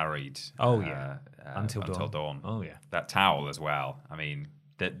Panettiere carried Until Until Dawn. Dawn. Oh, yeah. That towel as well. I mean,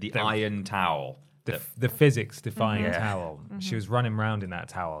 the iron towel. The physics-defying Yeah. towel. She was running around in that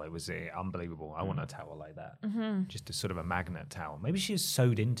towel. It was unbelievable. I want a towel like that. Just a sort of a magnet towel. Maybe she was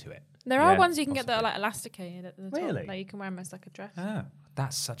sewed into it. There are Yeah, ones you can get that are like elasticated at the top. Really? Like you can wear them as like a dress. Ah,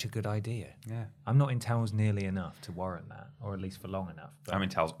 That's such a good idea. yeah. I'm not in towels nearly enough to warrant that, or at least for long enough. But I'm in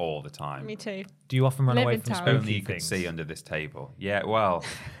towels all the time. Me too. do you often run Live away in from towels. spooky Only you could things? see under this table. Yeah, well,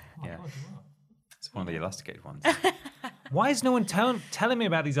 yeah. It's one of the elasticated ones. Why is no one telling me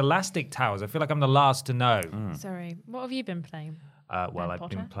about these elastic towels? I feel like I'm the last to know. Sorry. What have you been playing? Well, Ben I've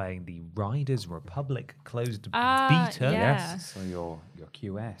been Potter? playing the Riders Republic closed Ah, beta. yeah. Yes. So your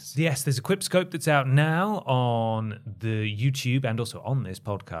QS. Yes, there's a Quip Scope that's out now on the YouTube and also on this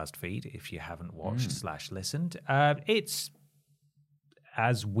podcast feed if you haven't watched / listened. It's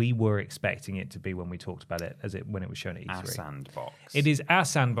as we were expecting it to be when we talked about it when it was shown at E3. Our sandbox. It is our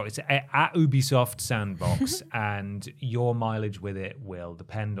sandbox. It's at Ubisoft sandbox, and your mileage with it will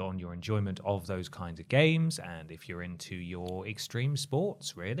depend on your enjoyment of those kinds of games, and if you're into your extreme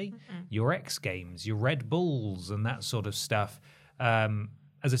sports, really, your X Games, your Red Bulls, and that sort of stuff.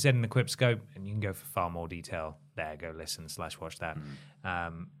 As I said in the Quip Scope, and you can go for far more detail there. Go listen / watch that.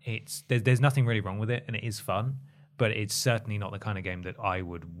 There's nothing really wrong with it, and it is fun. But it's certainly not the kind of game that I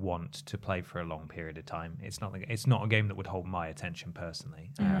would want to play for a long period of time. It's not a game that would hold my attention personally.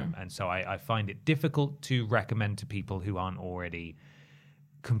 And so I find it difficult to recommend to people who aren't already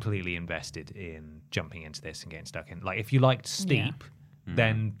completely invested in jumping into this and getting stuck in. Like, if you liked Steep,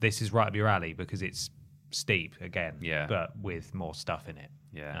 then this is right up your alley because it's Steep again, but with more stuff in it.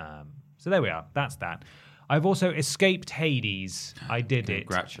 Yeah. So there we are. That's that. I've also escaped Hades. I did it.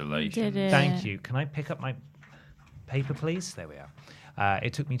 Congratulations. Did it. Thank you. Can I pick up my paper, please? There we are.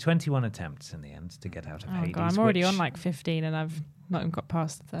 It took me 21 attempts in the end to get out of Oh Hades. god, I'm already which- on like 15 and I've not even got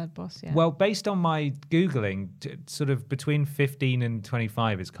past the third boss yet. Well, based on my Googling, sort of between 15 and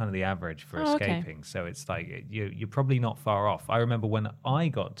 25 is kind of the average for Oh, okay. escaping. So it's like you're probably not far off. I remember when I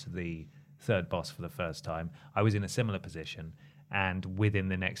got to the third boss for the first time, I was in a similar position, and within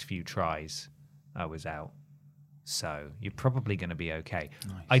the next few tries, I was out. So you're probably going to be okay.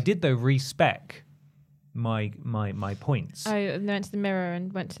 Nice. I did, though, respec my points. Oh, and then went to the mirror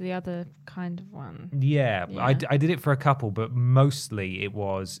and went to the other kind of one. Yeah, Yeah. I did it for a couple, but mostly it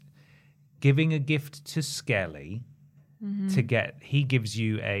was giving a gift to Skelly to get. He gives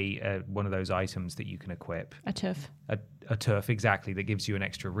you a one of those items that you can equip, A turf. a turf exactly, that gives you an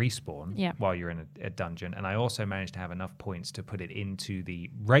extra respawn Yeah. while you're in a dungeon. And I also managed to have enough points to put it into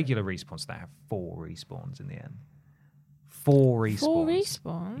the regular respawns that have 4 respawns in the end. 4 respawns. 4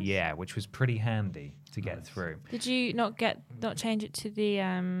 respawns? Yeah, which was pretty handy to get through. Did you not change it to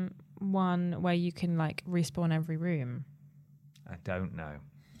the one where you can like respawn every room? I don't know.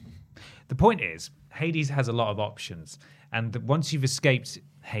 The point is, Hades has a lot of options, and once you've escaped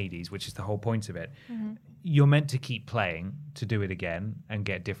Hades, which is the whole point of it, you're meant to keep playing to do it again and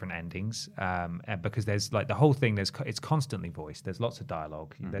get different endings. And because there's like the whole thing, it's constantly voiced. There's lots of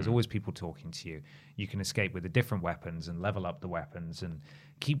dialogue. There's always people talking to you. You can escape with the different weapons and level up the weapons and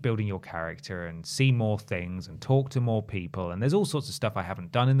keep building your character and see more things and talk to more people. And there's all sorts of stuff I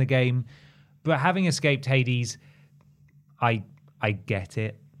haven't done in the game. But having escaped Hades, I get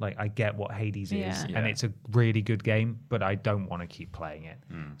it. Like, I get what Hades is, Yeah. and it's a really good game, but I don't want to keep playing it.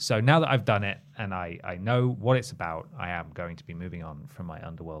 So now that I've done it and I know what it's about, I am going to be moving on from my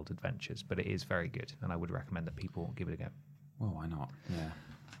Underworld adventures, but it is very good, and I would recommend that people give it a go. Well, why not? Yeah.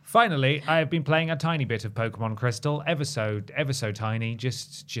 Finally, I have been playing a tiny bit of Pokemon Crystal, ever so tiny,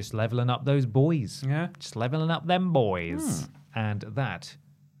 just leveling up those boys. Yeah. Just leveling up them boys. And that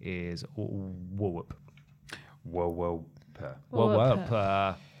is Whoop. Whoa. Whoop.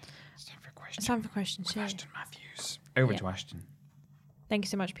 It's time for a question. It's time for question 2. Ashton Matthews. Over to Ashton. Thank you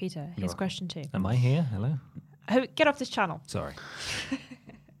so much, Peter. Here's question 2. Am I here? Hello? Get off this channel. Sorry.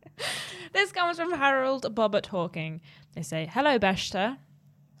 This comes from Harold Bobbert Hawking. They say, hello, Beshta.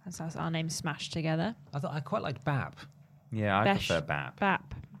 That's our names smashed together. I quite liked Bab. Yeah, I prefer Bap.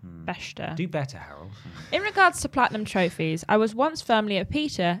 Bap. Beshta. Do better, Harold. In regards to platinum trophies, I was once firmly a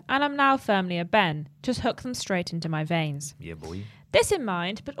Peter and I'm now firmly a Ben. Just hook them straight into my veins. Yeah, boy. This in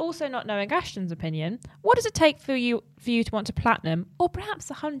mind, but also not knowing Ashton's opinion, what does it take for you to want to platinum, or perhaps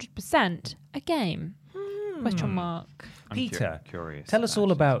 100%, a game? Question mark. Peter, curious. tell us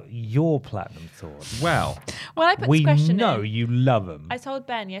all about your platinum thoughts. Well, When I put We this question know in, you love them. I told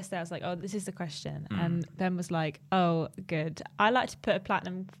Ben yesterday, I was like, oh, this is the question. And Ben was like, oh, good. I like to put a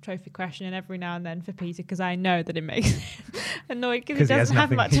platinum trophy question in every now and then for Peter because I know that it makes him annoyed because he doesn't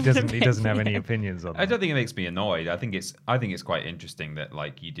have much of an opinion. He doesn't have any opinions on I that. don't think it makes me annoyed. I think it's quite interesting that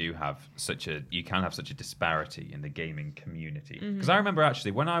like you can have such a disparity in the gaming community. Because I remember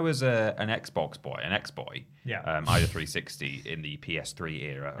actually when I was an Xbox boy, I had a 360 in the PS3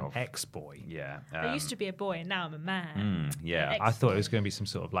 era of Ex-boy. Yeah. I used to be a boy and now I'm a man. Yeah. I thought it was going to be some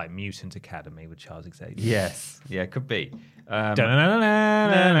sort of like Mutant Academy with Charles Xavier. Yes. Yeah, could be.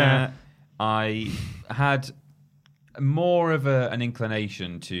 Da-na-na-na-na-na. I had more of an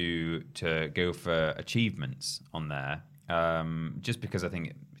inclination to go for achievements on there, just because I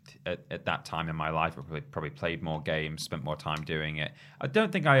think at that time in my life I probably played more games, spent more time doing it. I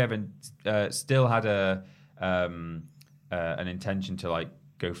don't think I ever still had an intention to like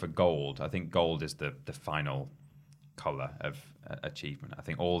go for gold. I think gold is the final color of achievement. I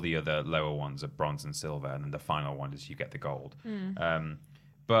think all the other lower ones are bronze and silver, and then the final one is you get the gold.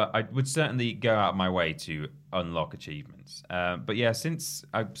 But I would certainly go out of my way to unlock achievements. But yeah, since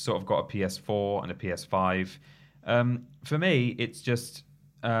I've sort of got a PS4 and a PS5, for me, it's just...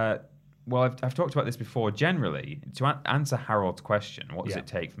 I've talked about this before. Generally, to answer Harold's question, what does it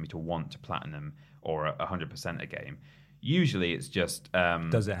take for me to want to platinum or 100% a game? Usually it's just...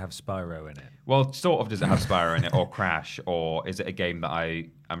 does it have Spyro in it? Well, sort of does it have Spyro in it, or Crash, or is it a game that I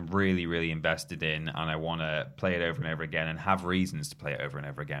am really, really invested in and I want to play it over and over again and have reasons to play it over and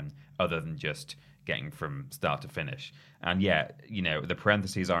over again other than just getting from start to finish? And yeah, the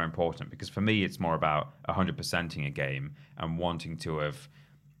parentheses are important because for me it's more about 100%ing a game and wanting to have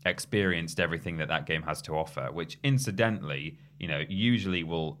experienced everything that game has to offer, which incidentally, usually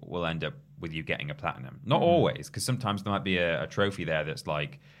will end up with you getting a platinum. Not always, because sometimes there might be a trophy there that's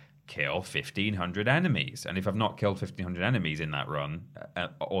like, kill 1,500 enemies. And if I've not killed 1,500 enemies in that run,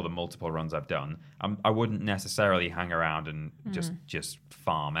 or the multiple runs I've done, I wouldn't necessarily hang around and just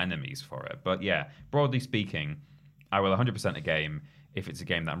farm enemies for it. But yeah, broadly speaking, I will 100% a game if it's a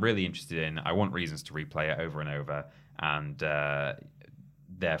game that I'm really interested in. I want reasons to replay it over and over, and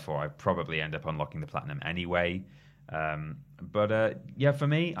therefore I probably end up unlocking the platinum anyway. For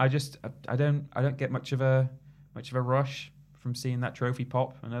me, I don't get much of a rush from seeing that trophy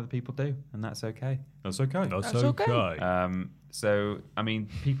pop, and other people do, and that's okay. That's okay. So, I mean,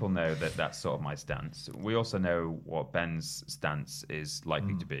 people know that that's sort of my stance. We also know what Ben's stance is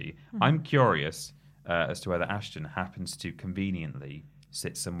likely to be. I'm curious as to whether Ashton happens to conveniently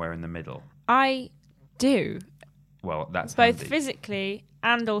sit somewhere in the middle. I do. Well, that's both handy. Physically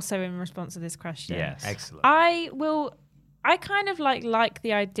and also in response to this question. Yes. Excellent. I kind of like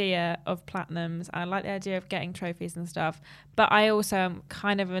the idea of platinums. I like the idea of getting trophies and stuff. But I also am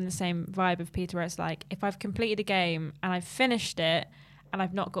kind of in the same vibe of Peter, where it's like, if I've completed a game and I've finished it and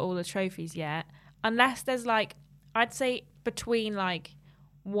I've not got all the trophies yet, unless there's like, I'd say between like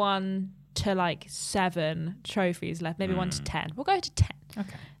 1 to like 7 trophies left, maybe 1 to 10. We'll go to 10.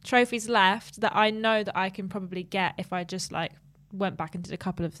 Okay. Trophies left that I know that I can probably get if I just like went back and did a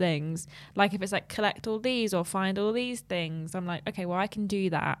couple of things. Like if it's like collect all these or find all these things, I'm like, okay, well I can do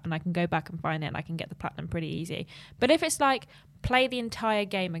that and I can go back and find it and I can get the platinum pretty easy. But if it's like play the entire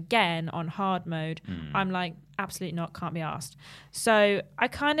game again on hard mode, I'm like, absolutely not, can't be asked. So I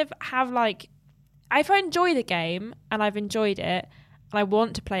kind of have like, if I enjoy the game and I've enjoyed it and I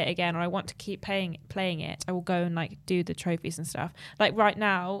want to play it again or I want to keep playing it, I will go and like do the trophies and stuff. Like right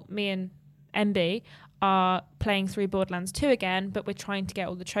now, me and MB are playing through Borderlands 2 again, but we're trying to get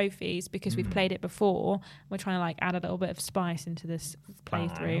all the trophies because we've played it before. We're trying to like add a little bit of spice into this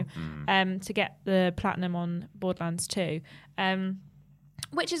playthrough to get the platinum on Borderlands 2,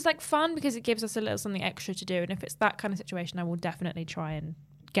 which is like fun because it gives us a little something extra to do. And if it's that kind of situation, I will definitely try and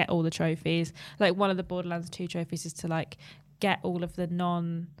get all the trophies. Like one of the Borderlands 2 trophies is to like get all of the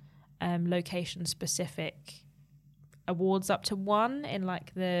non location specific awards up to 1 in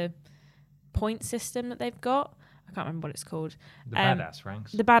like the point system that they've got. I can't remember what it's called. The badass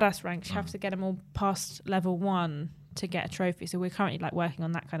ranks. The badass ranks. You have to get them all past level 1 to get a trophy. So we're currently like working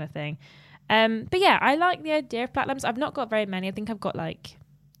on that kind of thing. But yeah, I like the idea of platinums. I've not got very many. I think I've got like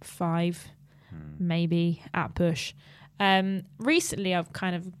 5, maybe at push. Recently, I've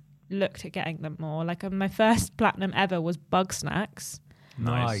kind of looked at getting them more. Like my first platinum ever was Bug Snacks.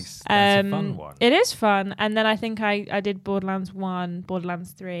 Nice. That's a fun one. It is fun. And then I think I did Borderlands 1,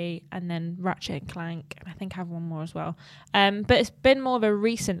 Borderlands 3, and then Ratchet and Clank. And I think I have one more as well. But it's been more of a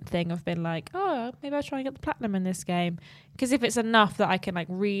recent thing. I've been like, oh, maybe I'll try and get the platinum in this game. Because if it's enough that I can like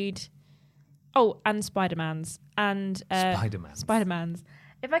read... Oh, and Spider-Man's. And Spider-Man's.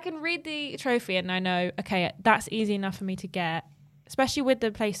 If I can read the trophy and I know, okay, that's easy enough for me to get, especially with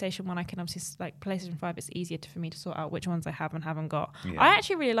the PlayStation 1, I can obviously, like PlayStation 5, it's easier for me to sort out which ones I have and haven't got. Yeah. I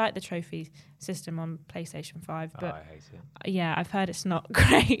actually really like the trophy system on PlayStation 5, but I hate it. Yeah, I've heard it's not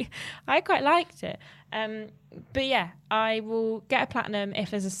great. I quite liked it. But yeah, I will get a platinum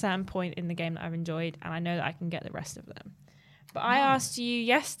if there's a certain point in the game that I've enjoyed and I know that I can get the rest of them. But I asked you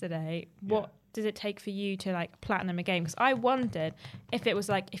yesterday, what does it take for you to like platinum a game? Because I wondered if it was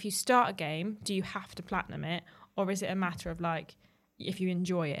like, if you start a game, do you have to platinum it? Or is it a matter of like, if you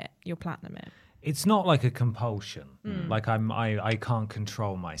enjoy it, you'll platinum it? It's not like a compulsion. Like I can't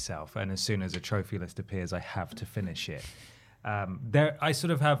control myself. And as soon as a trophy list appears, I have to finish it. I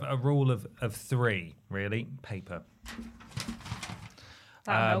sort of have a rule of 3, really. Paper.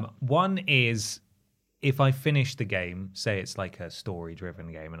 One is, if I finish the game, say it's like a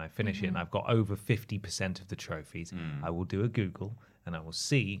story-driven game, and I finish it and I've got over 50% of the trophies, I will do a Google and I will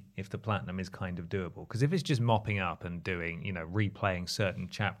see if the platinum is kind of doable. Because if it's just mopping up and doing, replaying certain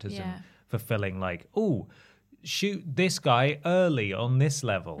chapters and fulfilling like, oh, shoot this guy early on this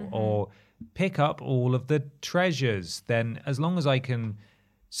level, or pick up all of the treasures, then as long as I can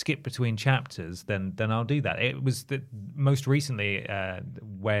skip between chapters, then I'll do that. It was most recently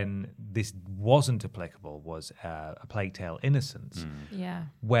when this wasn't applicable was A Plague Tale: Innocence,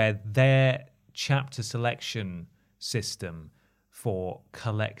 where their chapter selection system for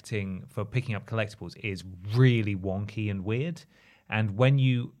picking up collectibles is really wonky and weird. And once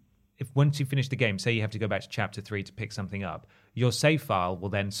you finish the game, say you have to go back to chapter 3 to pick something up, your save file will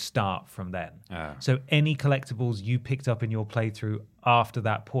then start from then. So any collectibles you picked up in your playthrough after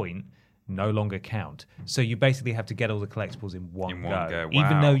that point no longer count. So you basically have to get all the collectibles in one go. Wow.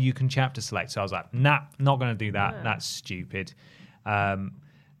 Even though you can chapter select. So I was like, nah, not going to do that. Yeah. That's stupid.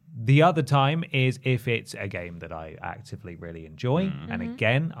 The other time is if it's a game that I actively really enjoy. And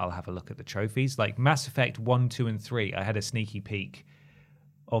again, I'll have a look at the trophies. Like Mass Effect 1, 2, and 3, I had a sneaky peek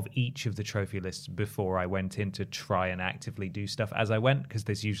of each of the trophy lists before I went in to try and actively do stuff as I went, because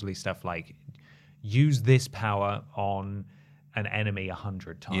there's usually stuff like use this power on an enemy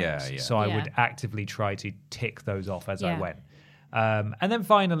 100 times. So I would actively try to tick those off as I went. And then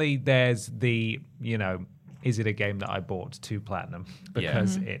finally, there's the, is it a game that I bought to platinum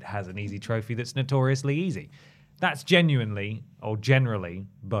because it has an easy trophy that's notoriously easy? That's genuinely or generally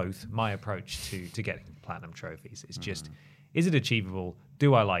both my approach to getting platinum trophies. It's just, is it achievable?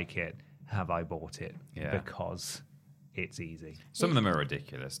 Do I like it? Have I bought it? Because it's easy. Some of them are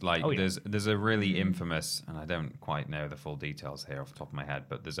ridiculous. Like there's a really infamous, and I don't quite know the full details here off the top of my head,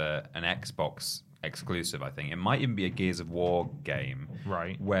 but there's an Xbox exclusive, I think. It might even be a Gears of War game.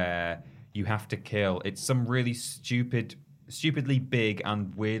 Right. Where you have to kill, it's some really stupidly big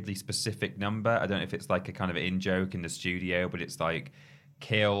and weirdly specific number. I don't know if it's like a kind of in-joke in the studio, but it's like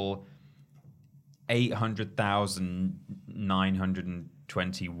kill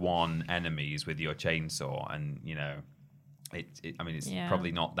 800,921 enemies with your chainsaw, and it's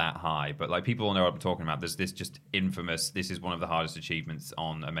probably not that high, but like people know what I'm talking about. There's this just infamous, this is one of the hardest achievements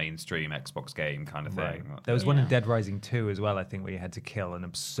on a mainstream Xbox game kind of thing. There was one in Dead Rising 2 as well, I think, where you had to kill an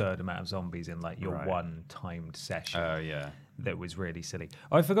absurd amount of zombies in like your one timed session. That was really silly.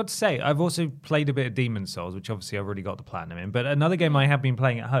 Oh, I forgot to say, I've also played a bit of Demon's Souls, which obviously I've already got the platinum in, but another game I have been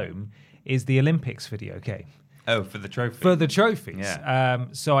playing at home is the Olympics video game. Oh, for the trophy. For the trophies. Yeah.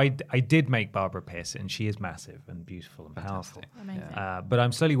 So I did make Barbara Pierce, and she is massive and beautiful and powerful. Amazing. But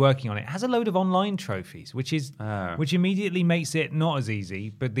I'm slowly working on it. It has a load of online trophies, which which immediately makes it not as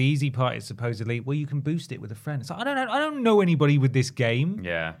easy. But the easy part is supposedly, well, you can boost it with a friend. So I don't know anybody with this game.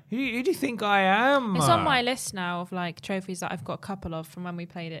 Yeah. Who do you think I am? It's on my list now of like trophies that I've got a couple of from when we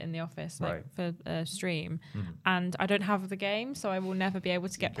played it in the office, for stream. And I don't have the game, so I will never be able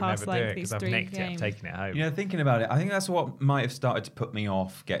to get past like these 3 games. I've taken it home. I think thinking about it. I think that's what might have started to put me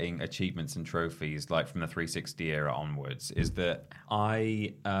off getting achievements and trophies, like from the 360 era onwards, is that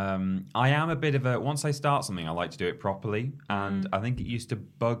I am a bit of a, once I start something, I like to do it properly. And I think it used to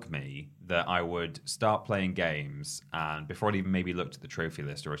bug me that I would start playing games, and before I'd even maybe looked at the trophy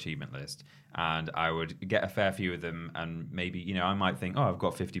list or achievement list, and I would get a fair few of them, and maybe, I might think, oh, I've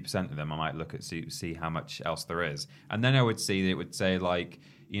got 50% of them. I might look at see how much else there is. And then I would see that it would say, like,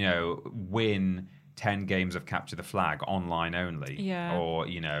 win 10 games of Capture the Flag online only. Yeah. Or,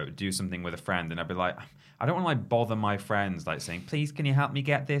 do something with a friend. And I'd be like, I don't want to bother my friends saying, please, can you help me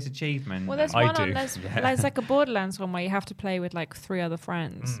get this achievement? Well, there's there's like a Borderlands one where you have to play with like 3 other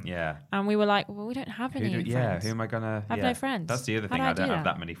friends. Yeah. And we were like, well, we don't have any friends. Yeah, who am I going to... I have no friends. That's the other thing. I don't have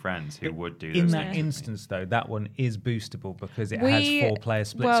that many friends who would do in those that things. instance, though, that one is boostable because it has 4-player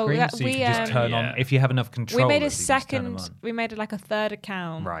split screen, so you can just turn on if you have enough control. We made we made like a third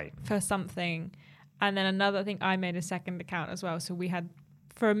account for something, and then another. I think I made a second account as well. So we had.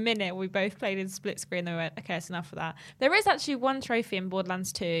 For a minute, we both played in split screen. Then we went, okay, it's enough for that. There is actually one trophy in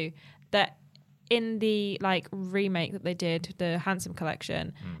Borderlands 2 that, in the remake that they did, the Handsome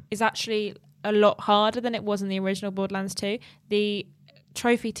Collection, is actually a lot harder than it was in the original Borderlands 2. The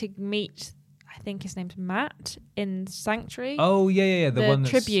trophy to meet, I think his name's Matt in Sanctuary. Oh yeah, the one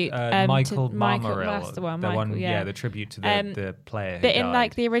that's tribute Michael Marmaril. That's the one. The tribute to the player. But in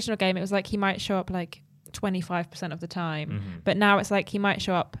the original game, it was like he might show up 25% of the time, but now it's like he might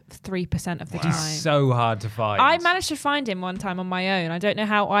show up 3% of the time. He's so hard to find. I managed to find him one time on my own. I don't know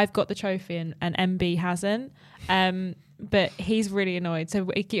how I've got the trophy and MB hasn't, but he's really annoyed. So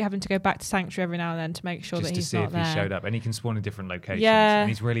we keep having to go back to Sanctuary every now and then to make sure that he's not there. Just to see if he showed up. And he can spawn in different locations. Yeah. And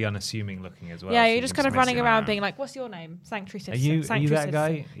he's really unassuming looking as well. Yeah, so you're just kind of running around being like, what's your name? Sanctuary Citizen. Are you that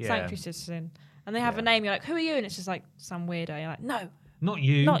guy? Yeah. Sanctuary Citizen. And they have a name. You're like, who are you? And it's just like some weirdo. You're like, no. Not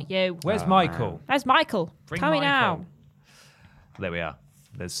you. Not you. Where's Michael? Where's Michael? Tell me now. There we are.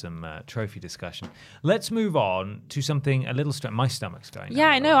 There's some trophy discussion. Let's move on to something a little strange. My stomach's going. Yeah,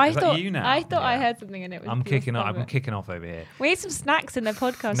 I know. I thought I heard something and it was. I'm kicking off over here. We need some snacks in the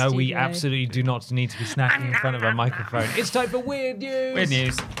podcast. No, studio. we absolutely do not need to be snacking in front of a microphone. It's time for weird news. Weird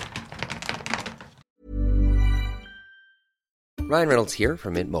news. Ryan Reynolds here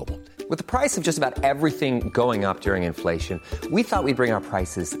from Mint Mobile. With the price of just about everything going up during inflation, we thought we'd bring our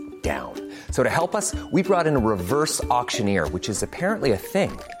prices down. So to help us, we brought in a reverse auctioneer, which is apparently a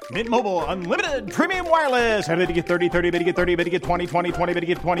thing. Mint Mobile Unlimited Premium Wireless. How to get 30, 30, bit to get 30, bit to get 20, 20, 20, bit to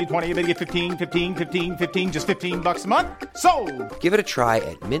get 20, 20, bit to get 15, 15, 15, 15, just $15 a month? Sold! Give it a try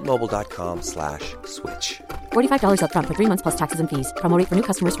at mintmobile.com/switch. $45 up front for 3 months plus taxes and fees. Promo rate for new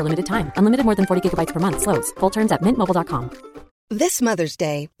customers for limited time. Unlimited more than 40 gigabytes per month. Slows full terms at mintmobile.com. This Mother's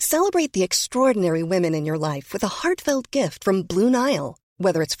Day, celebrate the extraordinary women in your life with a heartfelt gift from Blue Nile.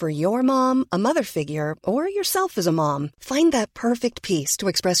 Whether it's for your mom, a mother figure, or yourself as a mom, find that perfect piece to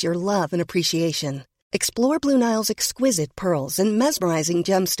express your love and appreciation. Explore Blue Nile's exquisite pearls and mesmerizing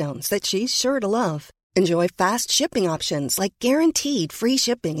gemstones that she's sure to love. Enjoy fast shipping options like guaranteed free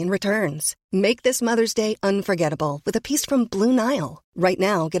shipping and returns. Make this Mother's Day unforgettable with a piece from Blue Nile. Right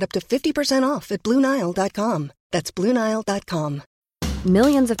now, get up to 50% off at BlueNile.com. That's BlueNile.com.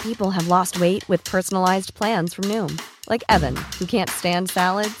 Millions of people have lost weight with personalized plans from Noom. Like Evan, who can't stand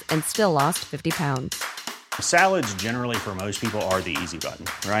salads and still lost 50 pounds. Salads generally for most people are the easy button,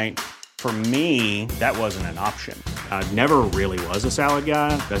 right? For me, that wasn't an option. I never really was a salad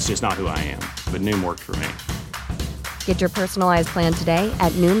guy. That's just not who I am. But Noom worked for me. Get your personalized plan today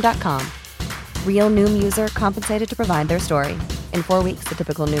at Noom.com. Real Noom user compensated to provide their story. In 4 weeks, the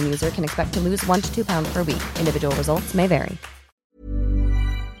typical Noom user can expect to lose 1 to 2 pounds per week. Individual results may vary.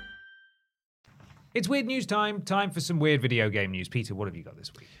 It's weird news time. Time for some weird video game news. Peter, what have you got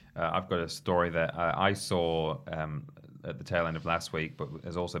this week? I've got a story that I saw at the tail end of last week, but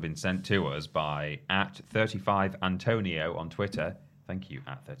has also been sent to us by @35Antonio on Twitter. Thank you,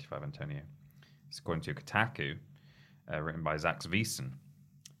 @35Antonio. It's according to Kotaku, written by Zach Zviesen.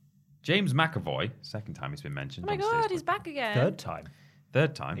 James McAvoy, second time he's been mentioned. Oh my God, he's back again. Third time.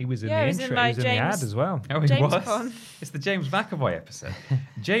 He was in the intro. He was in the ad as well. Oh, he James was? Con. It's the James McAvoy episode.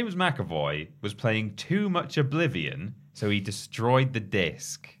 James McAvoy was playing too much Oblivion, so he destroyed the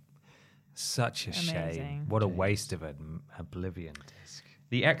disc. Such a shame. What a waste of an Oblivion disc.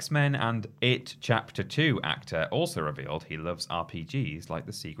 The X-Men and It Chapter 2 actor also revealed he loves RPGs like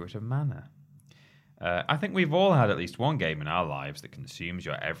The Secret of Mana. I think we've all had at least one game in our lives that consumes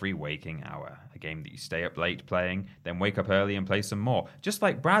your every waking hour. A game that you stay up late playing, then wake up early and play some more. Just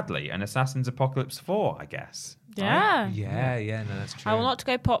like Bradley and Assassin's Apocalypse 4, I guess. Yeah. Right? Yeah, no, that's true. I will not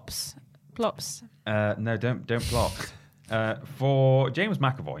go plops. No, don't plop. For James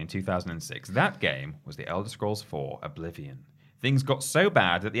McAvoy in 2006, that game was The Elder Scrolls IV: Oblivion. Things got so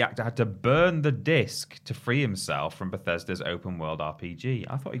bad that the actor had to burn the disc to free himself from Bethesda's open-world RPG.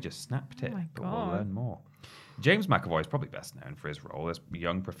 I thought he just snapped it, but we'll learn more. James McAvoy is probably best known for his role as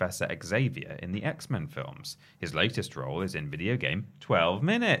young Professor Xavier in the X-Men films. His latest role is in video game 12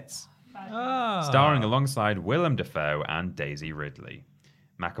 Minutes, starring alongside Willem Dafoe and Daisy Ridley.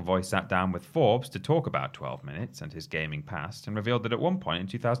 McAvoy sat down with Forbes to talk about 12 Minutes and his gaming past and revealed that at one point in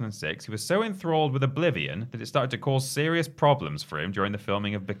 2006 he was so enthralled with Oblivion that it started to cause serious problems for him during the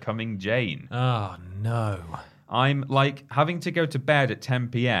filming of Becoming Jane. Oh, no. I'm like having to go to bed at 10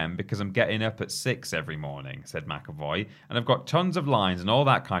 p.m. because I'm getting up at 6 every morning, said McAvoy, and I've got tons of lines and all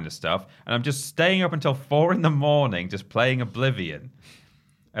that kind of stuff, and I'm just staying up until 4 in the morning just playing Oblivion.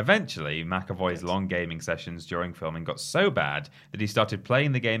 Eventually, McAvoy's long gaming sessions during filming got so bad that he started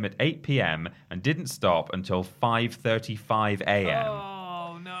playing the game at 8 p.m. and didn't stop until 5:35 a.m.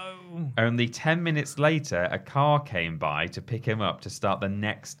 Oh, no. Only 10 minutes later, a car came by to pick him up to start the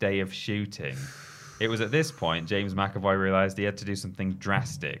next day of shooting. It was at this point James McAvoy realised he had to do something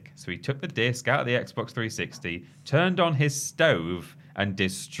drastic. So he took the disc out of the Xbox 360, turned on his stove, and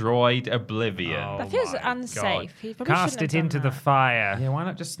destroyed Oblivion. That feels unsafe. He probably Cast shouldn't it have into done the that. fire. Yeah, why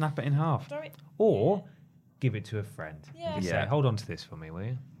not just snap it in half? Or give it to a friend. Yeah. Just say, hold on to this for me, will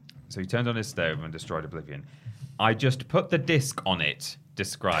you? So he turned on his stove and destroyed Oblivion. I just put the disc on it,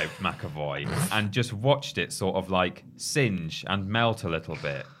 described McAvoy, and just watched it sort of like singe and melt a little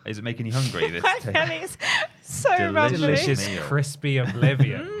bit. Is it making you hungry? This It's so rumbly. Delicious, meal. crispy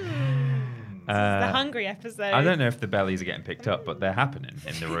Oblivion. The hungry episode. I don't know if the bellies are getting picked up, but they're happening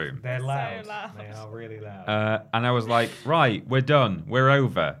in the room. They're loud. loud. They are really loud. And I was like, right, we're done. We're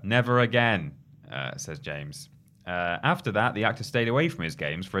over. Never again, says James. After that, the actor stayed away from his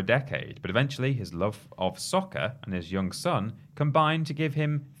games for a decade, but eventually his love of soccer and his young son combined to make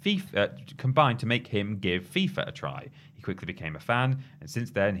him give FIFA a try. He quickly became a fan, and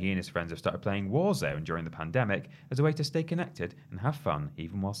since then he and his friends have started playing Warzone during the pandemic as a way to stay connected and have fun,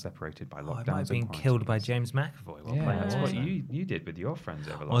 even while separated by lockdowns. I might have been and killed by quarantines. James McAvoy while Yeah, playing that's what Warzone. you did with your friends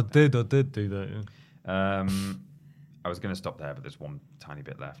over I lockdown. did do that. I was going to stop there, but there's one tiny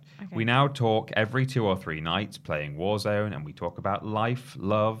bit left. Okay. We now talk every 2 or 3 nights playing Warzone, and we talk about life,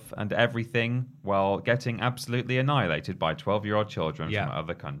 love, and everything while getting absolutely annihilated by 12-year-old children from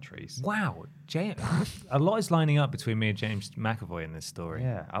other countries. Wow, a lot is lining up between me and James McAvoy in this story.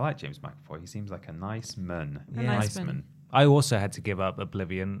 Yeah, I like James McAvoy. He seems like a nice man. A nice man. I also had to give up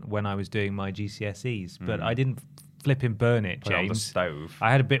Oblivion when I was doing my GCSEs, but I didn't flipping burn it, Put it on the James. stove.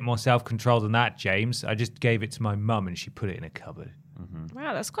 I had a bit more self-control than that, James. I just gave it to my mum and she put it in a cupboard.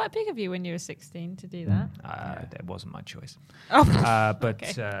 Wow, that's quite big of you when you were 16 to do that. That wasn't my choice. Oh, But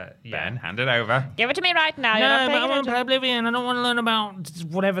okay. Ben, hand it over. Give it to me right now. You're No, not but paying I want to attention. play Oblivion. I don't want to learn about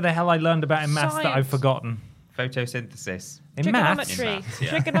whatever the hell I learned about in maths that I've Science. forgotten. Photosynthesis. In maths? Trigonometry. In maths, yeah.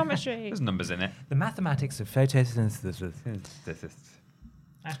 Trigonometry. There's numbers in it. The mathematics of photosynthesis.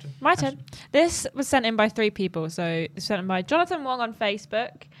 My turn. This was sent in by 3 people. So it's sent in by Jonathan Wong on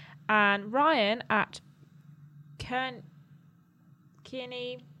Facebook and Ryan at Kearney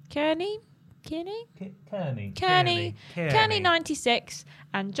 96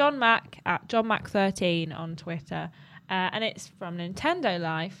 and John Mac at John Mac 13 on Twitter. And it's from Nintendo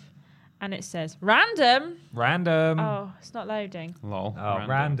Life. And it says, random. Oh, it's not loading. Lol. Oh,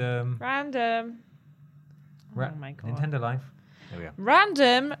 random. Random. Oh my God. Nintendo Life. There we go.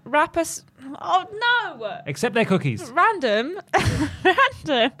 Random rapper. Oh no! Accept their cookies. Random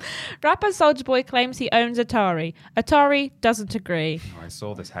rapper Soulja Boy claims he owns Atari. Atari doesn't agree. Oh, I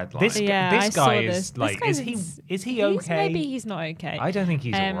saw this headline. This I guy saw is this. like, This is guy's he okay? Maybe he's not okay. I don't think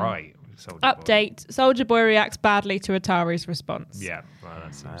he's all right. Soulja Boy. Update: Soulja Boy reacts badly to Atari's response. Yeah, well,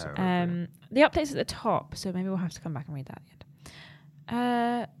 that seems The update's at the top, so maybe we'll have to come back and read that at the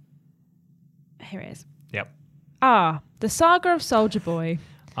end. Here it is. Yep. The saga of Soulja Boy.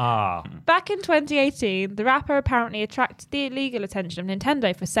 Back in 2018, the rapper apparently attracted the illegal attention of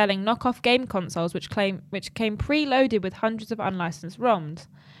Nintendo for selling knockoff game consoles which came preloaded with hundreds of unlicensed ROMs.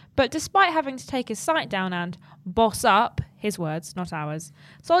 But despite having to take his site down and boss up, his words, not ours,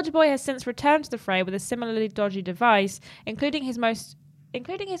 Soulja Boy has since returned to the fray with a similarly dodgy device, including his most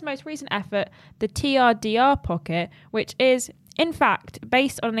recent effort, the TRDR Pocket, which is, in fact,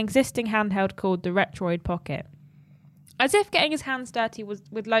 based on an existing handheld called the Retroid Pocket. As if getting his hands dirty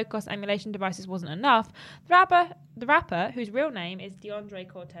with low-cost emulation devices wasn't enough, the rapper, whose real name is DeAndre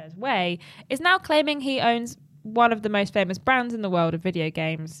Cortez Way, is now claiming he owns one of the most famous brands in the world of video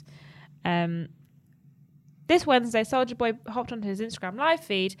games. This This Wednesday, Soulja Boy hopped onto his Instagram live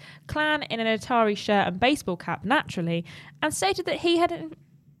feed, Clan in an Atari shirt and baseball cap, naturally, and stated that he had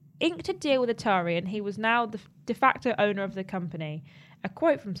inked a deal with Atari and he was now the de facto owner of the company. A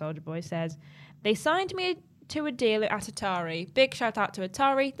quote from Soulja Boy says, "They signed me to a deal at Atari. Big shout out to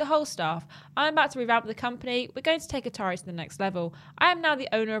Atari, the whole staff. I'm about to revamp the company. We're going to take Atari to the next level. I am now the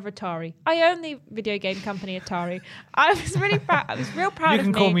owner of Atari. I own the video game company Atari. I was really proud. I was real proud of me.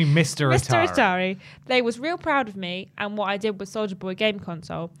 You can call me Mr. Mr. Atari. They was real proud of me and what I did with Soulja Boy game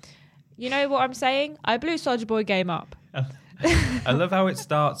console. You know what I'm saying? I blew Soulja Boy game up." I love how it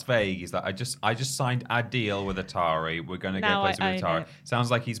starts vague. He's like, I just signed a deal with Atari. We're going to go places with Atari. Sounds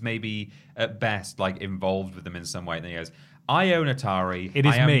like he's maybe at best like involved with them in some way. And then he goes, "I own Atari. It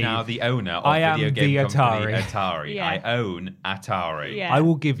is I am me. now the owner of video game company Atari. Yeah. I own Atari. Yeah. I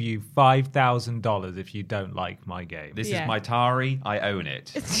will give you $5,000 if you don't like my game. This is my Atari. I own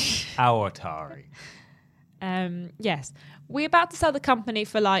it." Our Atari. Yes. We're about to sell the company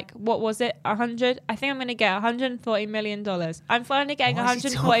for what was it? 100? I think I'm going to get $140 million. I'm finally getting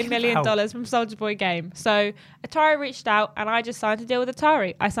 $140 million from Soulja Boy Game. So Atari reached out and I just signed a deal with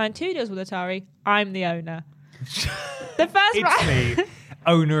Atari. I signed 2 deals with Atari. I'm the owner. It's me,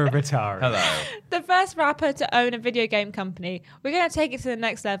 owner of Atari. Hello. The first rapper to own a video game company. We're going to take it to the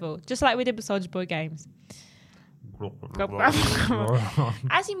next level, just like we did with Soulja Boy Games.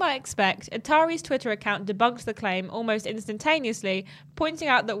 As you might expect, Atari's Twitter account debunked the claim almost instantaneously, pointing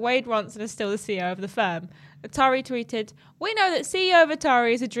out that Wade Ronson is still the CEO of the firm. Atari tweeted, "We know that CEO of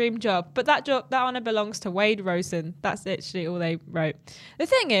Atari is a dream job, but that honor belongs to Wade Rosen." That's literally all they wrote. The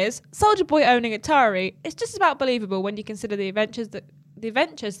thing is, Soulja Boy owning Atari is just about believable when you consider the adventures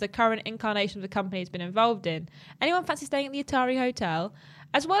the current incarnation of the company has been involved in. Anyone fancy staying at the Atari Hotel?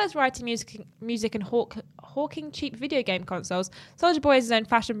 As well as writing music and hawking cheap video game consoles, Soulja Boy has his own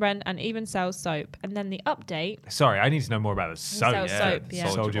fashion brand and even sells soap. And then the update... Sorry, I need to know more about the soap. Sells soap, yeah.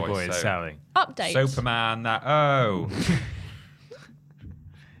 Soulja Boy is selling. Update. Superman, that... Oh.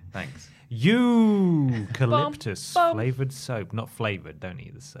 Thanks. Eucalyptus flavoured soap. Not flavoured, don't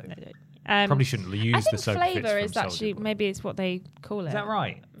eat the soap. No, don't. Probably shouldn't use the soap. I think flavour is from actually, maybe it's what they call it. Is that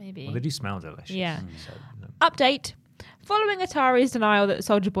right? Maybe. Well, they do smell delicious. Yeah. So, no. Update. Following Atari's denial that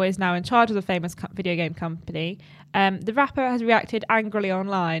Soulja Boy is now in charge of the famous video game company, the rapper has reacted angrily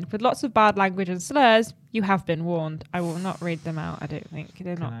online with lots of bad language and slurs. You have been warned. I will not read them out. I don't think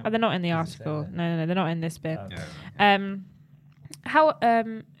they're not. They're not in the article. No, they're not in this bit. Claiming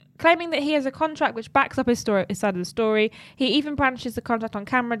that he has a contract which backs up his side of the story. He even branches the contract on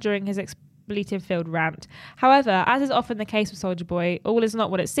camera during his expletive-filled rant. However, as is often the case with Soulja Boy, all is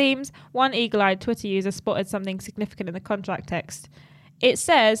not what it seems. One eagle-eyed Twitter user spotted something significant in the contract text. It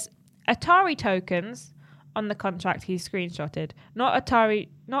says Atari tokens on the contract he's screenshotted. Not Atari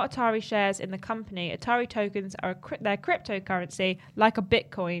shares in the company. Atari tokens are their cryptocurrency, like a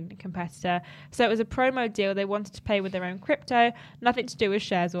Bitcoin competitor. So it was a promo deal they wanted to pay with their own crypto, nothing to do with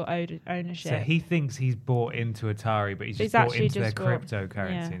shares or ownership. So he thinks he's bought into Atari, but he's just bought into their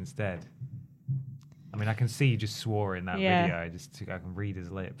cryptocurrency instead. I mean, I can see he just swore in that video. I can read his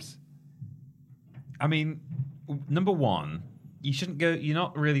lips. I mean, number one, you shouldn't go. You're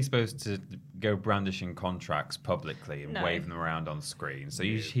not really supposed to go brandishing contracts publicly and waving them around on screen. So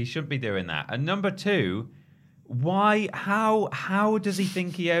he shouldn't be doing that. And number two, why? How does he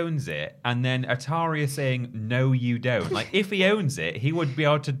think he owns it? And then Atari is saying, "No, you don't." Like, if he owns it, he would be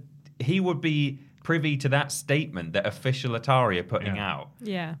able to. He would be privy to that statement that official Atari are putting out.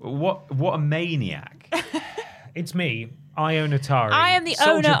 Yeah. What a maniac. It's me. I own Atari. I am the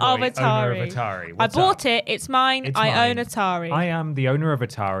owner of Atari. I bought it. It's mine. I own Atari. I am the owner of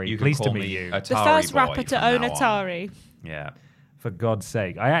Atari. Pleased to meet you. Atari the first boy rapper to own Atari. Yeah. For God's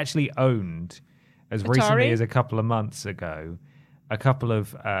sake. I actually owned, as Atari? recently as a couple of months ago, a couple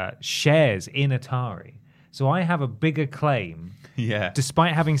of shares in Atari. So I have a bigger claim. Yeah.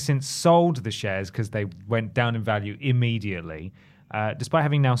 Despite having since sold the shares because they went down in value immediately. Despite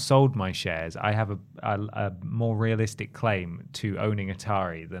having now sold my shares, I have a more realistic claim to owning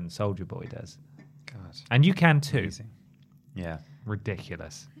Atari than Soulja Boy does. God. And you can too. Amazing. Yeah.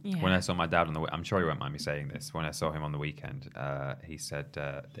 Ridiculous. Yeah. When I saw my dad I'm sure he won't mind me saying this. When I saw him on the weekend, he said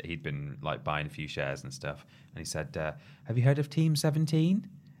that he'd been like buying a few shares and stuff. And he said, "Have you heard of Team 17?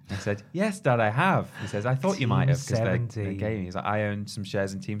 I said, "Yes, Dad, I have." He says, "I thought you might have because they're gaming." He's like, "I own some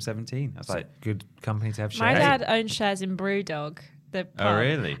shares in Team 17. I was like, good company to have shares. My dad owns shares in Brewdog. The pub. Oh,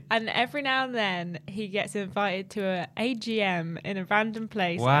 really? And every now and then he gets invited to an AGM in a random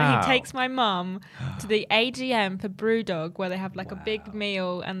place. Wow. And he takes my mum to the AGM for Brewdog, where they have like a big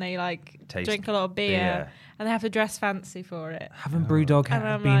meal and they like Taste drink a lot of beer. and they have to dress fancy for it. Haven't Brewdog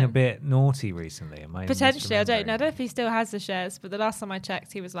been a bit naughty recently? Potentially, I don't know. I don't know if he still has the shares, but the last time I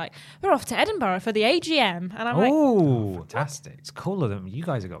checked, he was like, "We're off to Edinburgh for the AGM," and I'm like, "Oh, fantastic! It's cooler than you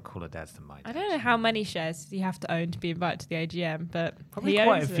guys have got cooler dads than mine." I don't know how many shares you have to own to be invited to the AGM, but probably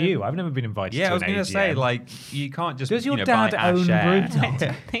quite a few. I've never been invited. Yeah, to I was going to say, like, you can't just. Does your dad own Brewdog? I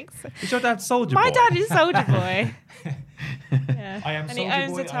don't think so. Is your dad Soldier Boy? My dad is Soldier Boy. Yeah. I am and Soldier he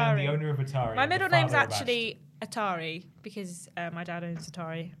owns Boy. Atari. I am the owner of Atari. My middle name's actually Atari because my dad owns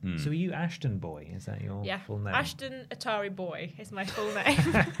Atari. So are you Ashton Boy? Is that your full name? Ashton Atari Boy is my full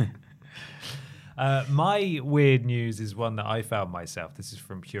name. My weird news is one that I found myself. This is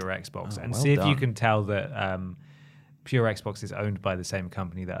from Pure Xbox. And see if you can tell that Pure Xbox is owned by the same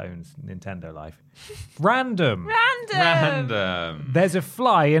company that owns Nintendo Life. Random. There's a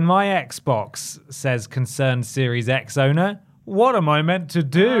fly in my Xbox, says concerned Series X owner. What am I meant to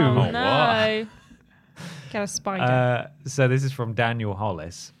do? Oh, no. Get a spider. So this is from Daniel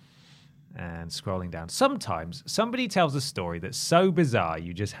Hollis. And scrolling down. Sometimes somebody tells a story that's so bizarre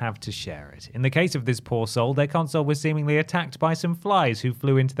you just have to share it. In the case of this poor soul, their console was seemingly attacked by some flies who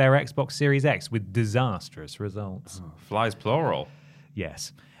flew into their Xbox Series X with disastrous results. Oh, flies plural.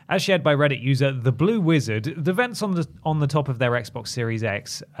 Yes. As shared by Reddit user The Blue Wizard, the vents on the top of their Xbox Series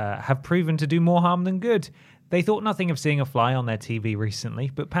X have proven to do more harm than good. They thought nothing of seeing a fly on their TV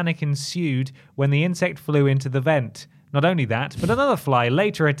recently, but panic ensued when the insect flew into the vent. Not only that, but another fly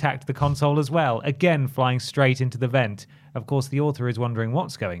later attacked the console as well, again flying straight into the vent. Of course, the author is wondering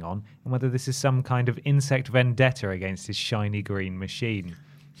what's going on and whether this is some kind of insect vendetta against his shiny green machine.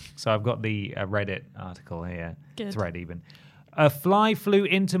 So I've got the Reddit article here, thread even. A fly flew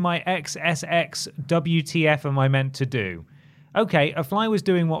into my XSX. WTF am I meant to do? Okay, a fly was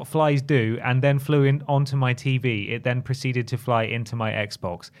doing what flies do and then flew in onto my TV. It then proceeded to fly into my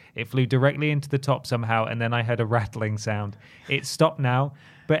Xbox. It flew directly into the top somehow, and then I heard a rattling sound. It stopped now,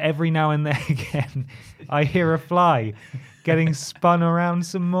 but every now and then again, I hear a fly getting spun around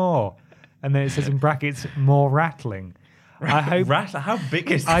some more. And then it says in brackets, more rattling. I hope. How big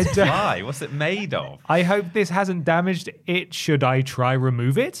is this fly? What's it made of? I hope this hasn't damaged it. Should I try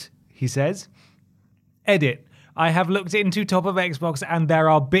remove it? He says. Edit. I have looked into top of Xbox and there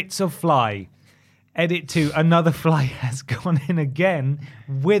are bits of fly. Edit 2. Another fly has gone in again.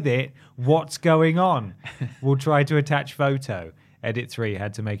 With it, what's going on? We'll try to attach photo. Edit 3.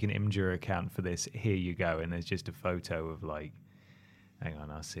 Had to make an Imgur account for this. Here you go. And there's just a photo of like... Hang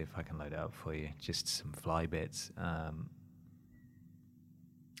on, I'll see if I can load it up for you. Just some fly bits.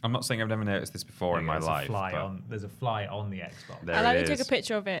 I'm not saying I've never noticed this before in my life. There's a fly on the Xbox. I like to take a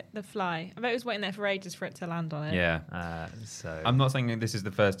picture of it, the fly. I bet it was waiting there for ages for it to land on it. Yeah. So I'm not saying this is the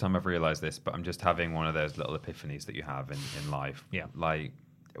first time I've realised this, but I'm just having one of those little epiphanies that you have in life. Yeah. Like,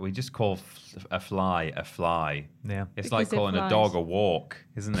 we just call a fly a fly. Yeah. It's because like calling a dog a walk,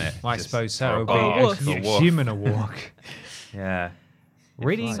 isn't it? I suppose so. Or It would be a human a walk. Yeah.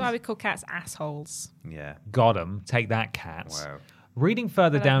 Really? That's why we call cats assholes. Yeah. Got 'em. Take that, cats. Wow. Reading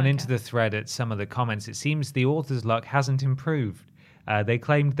further down into the thread at some of the comments, it seems the author's luck hasn't improved. They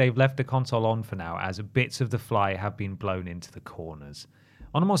claimed they've left the console on for now, as bits of the fly have been blown into the corners.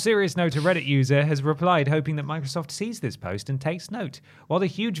 On a more serious note, a Reddit user has replied hoping that Microsoft sees this post and takes note. While the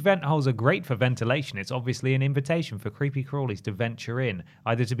huge vent holes are great for ventilation, it's obviously an invitation for creepy crawlies to venture in,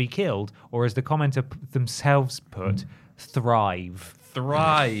 either to be killed or, as the commenter themselves put, thrive.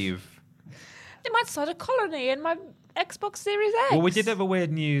 Thrive. They might start a colony in my Xbox Series X. Well, we did have a weird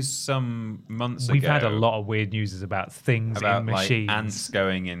news some months ago. We've had a lot of weird news about things in machines. Like ants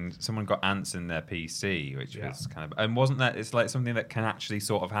going in. Someone got ants in their PC, which was kind of... And wasn't that... It's like something that can actually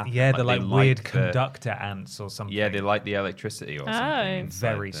sort of happen. Yeah, they're like weird conductor ants or something. Yeah, they like the electricity or something.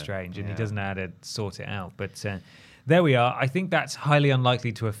 Very strange, and he doesn't know how to sort it out. But there we are. I think that's highly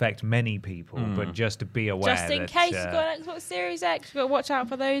unlikely to affect many people, but just to be aware Just in case you've got an Xbox Series X, you've got to watch out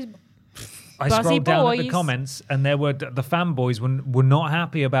for those... I scrolled down at the comments, and there were the fanboys were not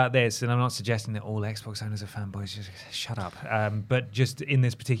happy about this. And I'm not suggesting that all Xbox owners are fanboys. Just shut up. But just in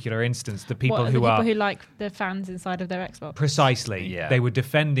this particular instance, the people who like the fans inside of their Xbox. Precisely. They were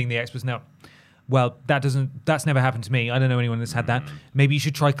defending the Xbox. Now, well, that's never happened to me. I don't know anyone that's had that. Maybe you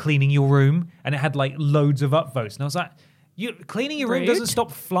should try cleaning your room. And it had like loads of upvotes. And I was like, cleaning your room doesn't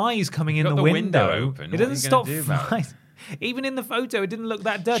stop flies coming in the window. Open. It doesn't stop flies. Even in the photo, it didn't look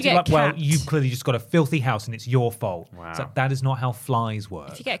that dirty. Like, well, you've clearly just got a filthy house and it's your fault. Wow. It's like, that is not how flies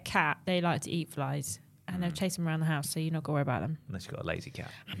work. If you get a cat, they like to eat flies. And they'll chase them around the house, so you're not going to worry about them. Unless you've got a lazy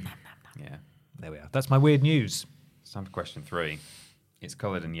cat. Yeah. There we are. That's my weird news. It's time for question 3. It's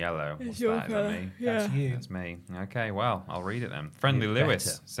coloured in yellow. It's What's your that? Is that colour. me? Yeah. That's you. That's me. Okay, well, I'll read it then. Friendly You Lewis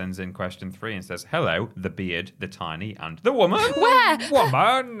better. sends in question 3 and says, "Hello, the beard, the tiny, and the woman." Where?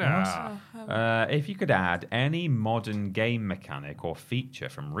 Woman. If you could add any modern game mechanic or feature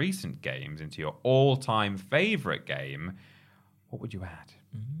from recent games into your all-time favourite game, what would you add?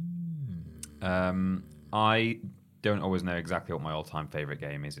 I don't always know exactly what my all-time favourite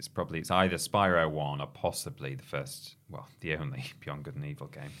game is. It's either Spyro 1 or possibly the only Beyond Good and Evil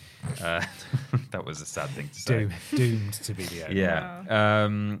game. That was a sad thing to say. Doomed to be the only. Yeah.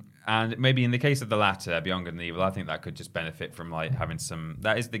 And maybe in the case of the latter, Beyond Good and Evil, I think that could just benefit from like having some.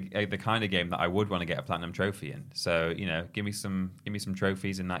 That is the kind of game that I would want to get a platinum trophy in. So give me some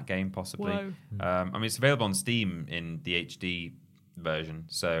trophies in that game possibly. I mean, it's available on Steam in the HD version,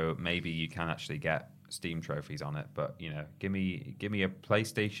 so maybe you can actually get Steam trophies on it. But give me a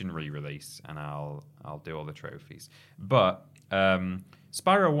PlayStation re-release, and I'll do all the trophies. But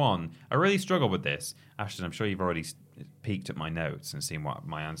Spyro 1, I really struggle with this. Ashton, I'm sure you've already peeked at my notes and seen what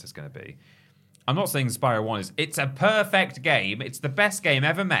my answer's going to be. I'm not saying Spyro 1 it's a perfect game. It's the best game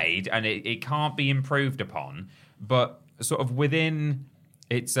ever made, and it can't be improved upon. But sort of within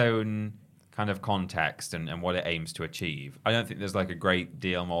its own kind of context and what it aims to achieve, I don't think there's like a great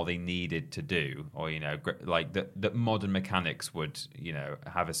deal more they needed to do, or like that modern mechanics would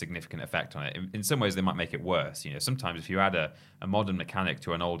have a significant effect on it. In some ways, they might make it worse. Sometimes if you add a modern mechanic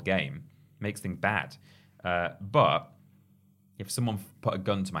to an old game, it makes things bad. But if someone put a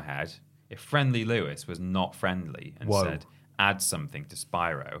gun to my head, if Friendly Lewis was not friendly and said add something to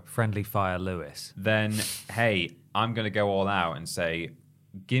Spyro, Friendly Fire Lewis, then hey, I'm going to go all out and say,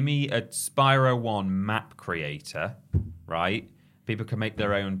 give me a Spyro 1 map creator, right? People can make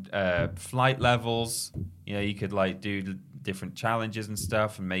their own flight levels. You could like do different challenges and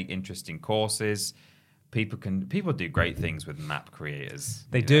stuff and make interesting courses. People do great things with map creators.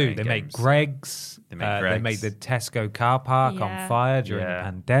 They do. They make Greg's. They made the Tesco car park on fire during the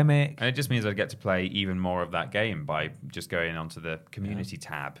pandemic. And it just means I get to play even more of that game by just going onto the community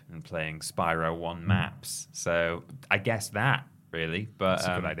tab and playing Spyro 1 maps. So I guess that, really. But that's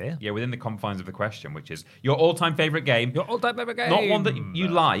a good idea. Yeah, within the confines of the question, which is your all-time favourite game. Your all-time favourite game. Not one that you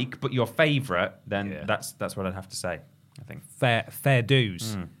like, but your favourite, then that's what I'd have to say, I think. Fair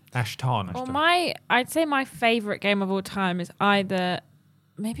dues. Ashton. Well, I'd say my favourite game of all time is either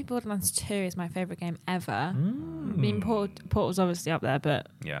maybe Borderlands 2 is my favourite game ever. I mean, Portal's obviously up there, but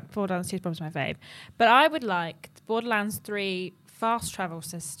Borderlands 2 is probably my fave. But I would like Borderlands 3 fast travel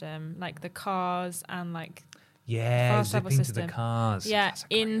system, like the cars and like fast travel zipping system. to the cars. Yeah,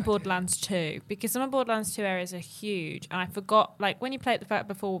 in Borderlands 2, because some of Borderlands 2 areas are huge, and I forgot, like when you play it the fact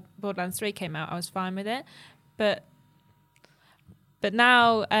before Borderlands 3 came out, I was fine with it, but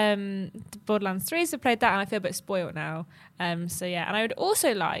now Borderlands 3's have played that, and I feel a bit spoiled now. So yeah, and I would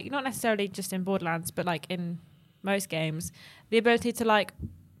also like, not necessarily just in Borderlands, but like in most games, the ability to like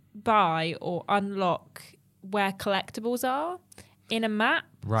buy or unlock where collectibles are in a map,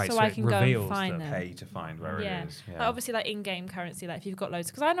 so I can go and find them. Pay to find where it is. Yeah. Like obviously, like in-game currency, like if you've got loads,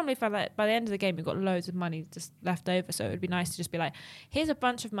 because I normally find that by the end of the game you've got loads of money just left over. So it would be nice to just be like, here's a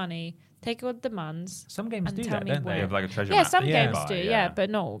bunch of money, take all the muns. Some games do tell that, me don't where. they? You have like a treasure Yeah, map. some games buy, do, yeah, but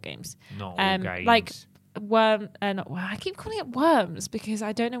not all games. Not all games. Like I keep calling it Worms because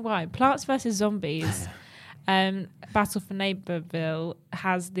I don't know why. Plants vs Zombies, Battle for Neighborville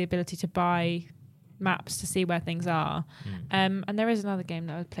has the ability to buy maps to see where things are. And there is another game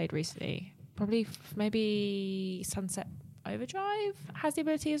that I played recently, probably maybe Sunset Overdrive has the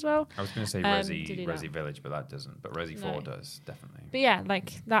ability as well. I was going to say Resi Village, but that doesn't. But Resi 4 does, definitely. But yeah,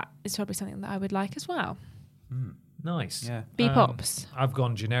 like that is probably something that I would like as well. Nice. Yeah. Bebops. I've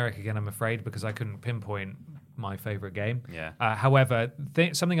gone generic again, I'm afraid, because I couldn't pinpoint my favourite game. Yeah. However,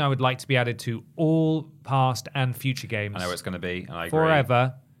 something I would like to be added to all past and future games. I know what it's going to be, and I agree.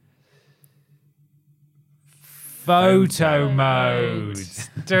 Forever. Photo mode.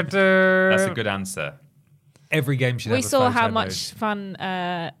 That's a good answer. Every game should have a We saw photo how mode. much fun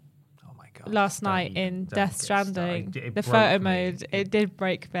last night in Death Stranding. The photo broke me. mode, it did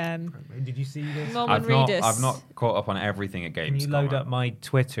break Ben. Did you see this? Norman Reedus. I've not caught up on everything at Gamescom. Can you load up my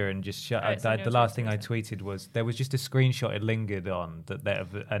Twitter and just shut it's on your the last thing Twitter. I tweeted was there was just a screenshot it lingered on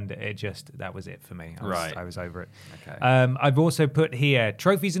and it just that was it for me. I was over it. Okay. I've also put here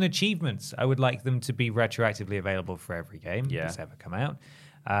trophies and achievements. I would like them to be retroactively available for every game that's ever come out,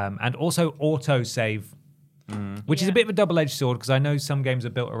 and also auto save. Which is a bit of a double-edged sword because I know some games are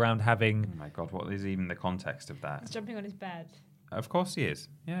built around having. Oh my god, what is even the context of that? He's jumping on his bed. Of course he is.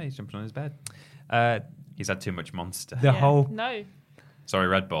 Yeah, he's jumping on his bed. He's had too much Monster. The whole. No. Sorry,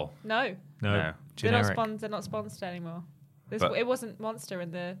 Red Bull. No. No. They're Generic. not sponsored anymore. It wasn't Monster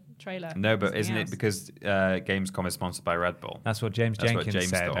in the trailer. No, but isn't it because Gamescom is sponsored by Red Bull? That's what James Jenkins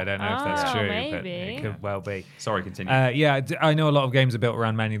said. thought. I don't know if that's true, maybe. but it could well be. Sorry, continue. I know a lot of games are built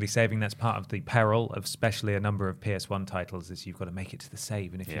around manually saving. That's part of the peril of especially a number of PS1 titles is you've got to make it to the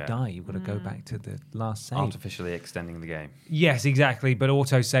save. And if you die, you've got to go back to the last save. Artificially extending the game. Yes, exactly. But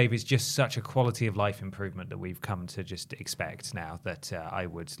autosave is just such a quality of life improvement that we've come to just expect now that I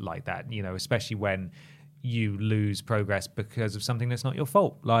would like that, especially when you lose progress because of something that's not your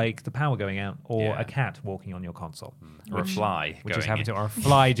fault, like the power going out or a cat walking on your console. Or a fly which is happening, or a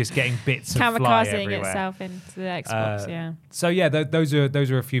fly just getting bits of fly kamikazing everywhere. itself into the Xbox, So yeah, those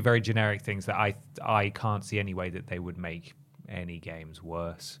are a few very generic things that I can't see any way that they would make any games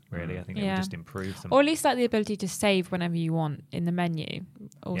worse, really. I think they would just improve them. Or at least like the ability to save whenever you want in the menu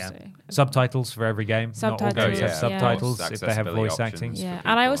also. Yeah. Subtitles for every game. Subtitles, Not all games have subtitles if they have voice acting. Yeah,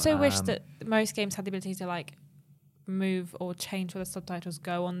 and I also wish that most games had the ability to like move or change where the subtitles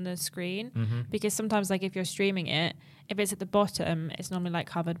go on the screen, because sometimes like if you're streaming it, if it's at the bottom, it's normally like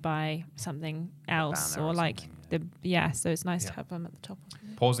covered by something else or like so it's nice to have them at the top.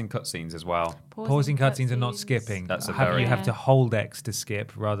 Pausing cutscenes as well. Pausing cutscenes and not skipping. That's you have to hold X to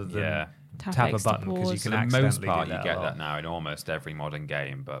skip rather than tap a button, because you can for the most accidentally part do you that get a lot. that now in almost every modern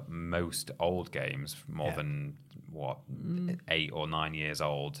game, but most old games, more than 8 or 9 years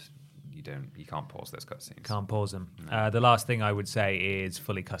old, you can't pause those cutscenes. Can't pause them. No. The last thing I would say is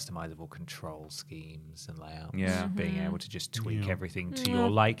fully customizable control schemes and layouts. Yeah. Being able to just tweak everything to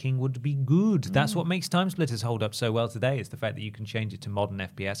your liking would be good. That's what makes Time Splitters hold up so well today, is the fact that you can change it to modern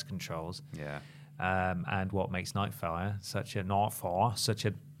FPS controls. Yeah. And what makes Nightfire such a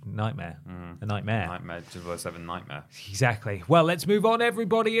nightmare. A nightmare. Nightmare 007 Nightmare. Exactly. Well, let's move on,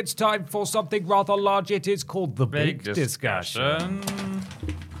 everybody. It's time for something rather large. It is called the Big Discussion.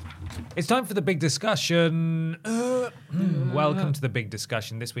 It's time for the big discussion. Welcome to the big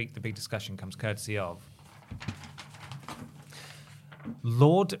discussion. This week, the big discussion comes courtesy of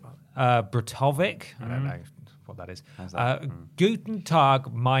Lord Bratovic. I don't know what that is. Guten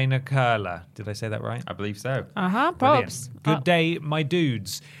Tag, meine Kerle. Did I say that right? I believe so. Props. Good day, my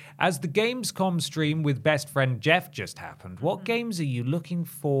dudes. As the Gamescom stream with best friend Jeff just happened, what games are you looking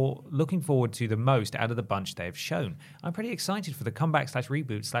forward to the most out of the bunch they have shown? I'm pretty excited for the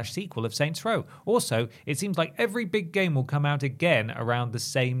comeback/reboot/sequel of Saints Row. Also, it seems like every big game will come out again around the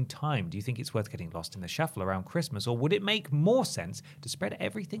same time. Do you think it's worth getting lost in the shuffle around Christmas, or would it make more sense to spread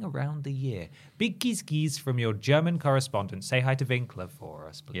everything around the year? Big geese from your German correspondent. Say hi to Winkler for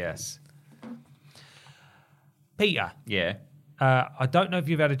us, please. Yes. Peter. Yeah. I don't know if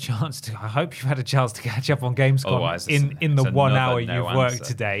you've had a chance to. I hope you've had a chance to catch up on Gamescom Otherwise, in the 1 hour you've answer. worked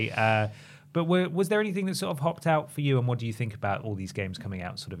today. But was there anything that sort of hopped out for you, and what do you think about all these games coming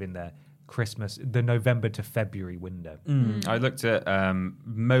out sort of in the November to February window? I looked at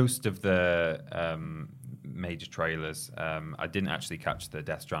most of the major trailers. I didn't actually catch the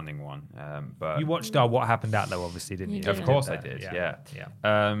Death Stranding one, but you watched What Happened Atlo, obviously, didn't you? Of course I did. Yeah.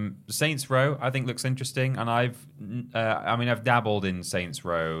 Saints Row I think looks interesting, and I've dabbled in Saints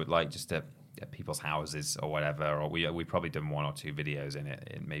Row, like just at people's houses or whatever, or we probably done 1 or 2 videos in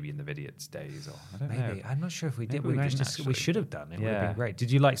it, maybe in the Vidiots days, or I don't know. I'm not sure if we did. Maybe We should have done it. Would have been great.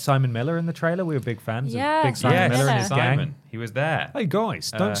 Did you like Simon Miller in the trailer? We were big fans. Yeah. Of big Simon Miller and his Simon. gang. He was there. Hey guys,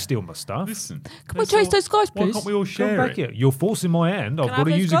 don't steal my stuff. Listen, Can we chase those guys, why please? can't we all Come share back it? here. You're forcing my hand. I've got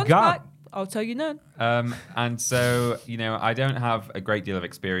to use a gun. Back? I'll tell you none. And so, I don't have a great deal of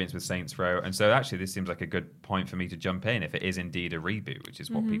experience with Saints Row, and so actually this seems like a good point for me to jump in if it is indeed a reboot, which is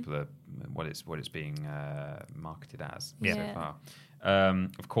what people are, what it's being marketed as so far.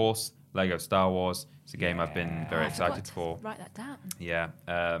 Of course, Lego Star Wars. It's a game I've been very excited for. Write that down. Yeah,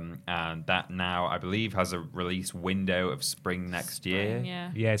 and that now I believe has a release window of spring next year.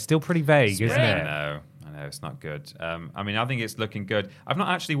 Yeah, it's still pretty vague, isn't it? I know, it's not good. I think it's looking good. I've not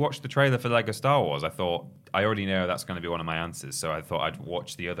actually watched the trailer for Lego Star Wars. I thought, I already know that's going to be one of my answers, so I thought I'd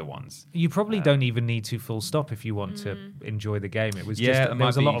watch the other ones. You probably don't even need to full stop if you want to enjoy the game. It was just, there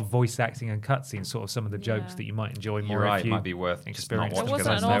was a lot of voice acting and cutscenes, sort of some of the jokes that you might enjoy more. You're right, if it you might be worth just not There watching, wasn't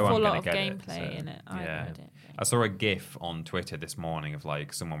because an I know awful I'm lot going of to get gameplay in it. I saw a GIF on Twitter this morning of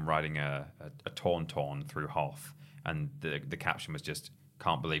like someone riding a Tauntaun through Hoth, and the caption was just,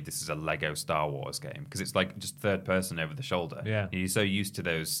 "Can't believe this is a Lego Star Wars game," because it's like just third person over the shoulder. Yeah, you're so used to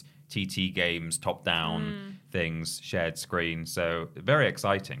those TT games, top down things, shared screen. So very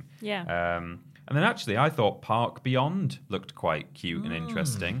exciting. Yeah. And then actually, I thought Park Beyond looked quite cute and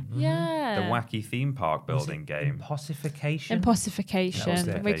interesting. Yeah. The wacky theme park building game. Impossification.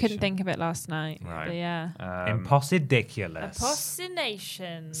 We couldn't think of it last night. Right. But yeah. Impossidiculous.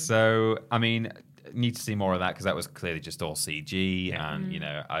 Imposstination. So, need to see more of that because that was clearly just all CG, and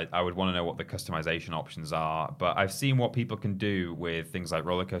I would want to know what the customization options are. But I've seen what people can do with things like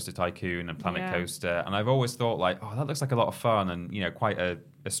Roller Coaster Tycoon and Planet Coaster, and I've always thought like, oh, that looks like a lot of fun, and quite a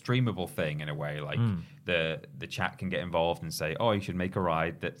streamable thing in a way. Like the chat can get involved and say, oh, you should make a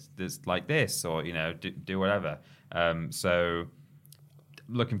ride that's like this, or do whatever. So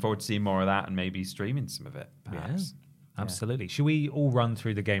looking forward to seeing more of that and maybe streaming some of it, perhaps. Absolutely. Should we all run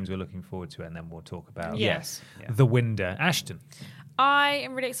through the games we're looking forward to, and then we'll talk about the window? Ashton. I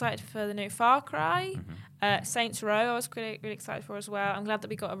am really excited for the new Far Cry. Saints Row I was really excited for as well. I'm glad that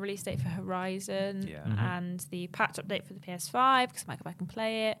we got a release date for Horizon and the patch update for the PS5 because I might go back and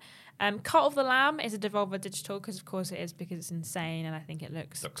play it. Cult of the Lamb is a Devolver Digital because of course it is, because it's insane and I think it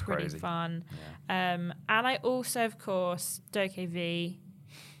looks pretty crazy. Fun. And I also, of course, DokeV.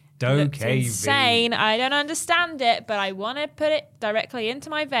 Looks insane. I don't understand it, but I want to put it directly into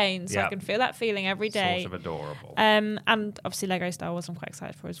my veins so I can feel that feeling every day. Sort of adorable. And obviously Lego Star Wars I'm quite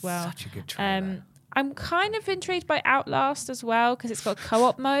excited for as well. Such a good trailer. I'm kind of intrigued by Outlast as well because it's got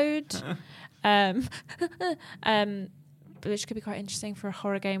co-op mode. Which could be quite interesting for a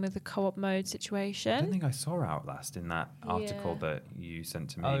horror game with a co-op mode situation. I don't think I saw Outlast in that article that you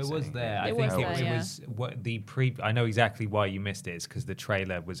sent to me. Oh, it was there. I think it was what the I know exactly why you missed it. It's because the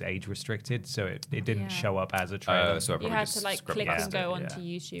trailer was age restricted, so it didn't show up as a trailer. So you had to click and go onto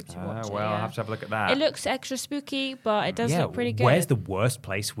YouTube to watch it. Well, I'll have to have a look at that. It looks extra spooky, but it does look pretty good. Where's the worst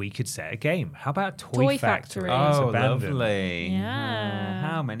place we could set a game? How about Toy Factory? Oh, abandoned. lovely. Yeah.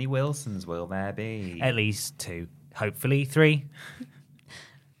 How many Wilsons will there be? At least 2. Hopefully 3.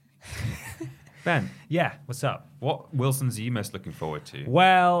 Ben. Yeah, what's up? What Wilsons are you most looking forward to?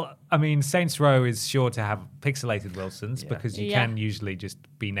 Well, I mean, Saints Row is sure to have pixelated Wilsons because you can usually just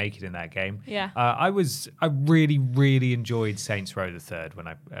be naked in that game. Yeah. I really, really enjoyed Saints Row the Third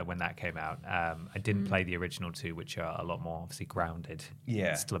when that came out. I didn't play the original 2, which are a lot more obviously grounded. Yeah.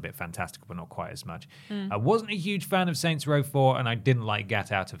 It's still a bit fantastical, but not quite as much. I wasn't a huge fan of Saints Row 4, and I didn't like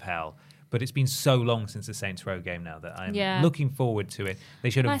Get Out of Hell. But it's been so long since the Saints Row game now that I'm looking forward to it. They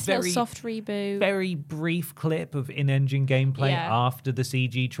showed a very soft reboot, very brief clip of in-engine gameplay after the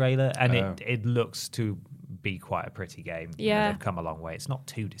CG trailer, and it looks to be quite a pretty game. They've come a long way. It's not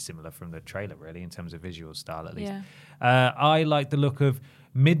too dissimilar from the trailer, really, in terms of visual style, at least. I like the look of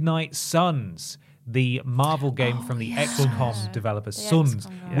Midnight Suns, the Marvel game from the XCOM developer Suns,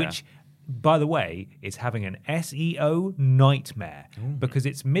 which, by the way, is having an SEO nightmare because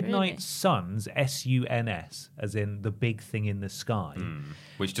it's Midnight Suns, SUNS, as in the big thing in the sky.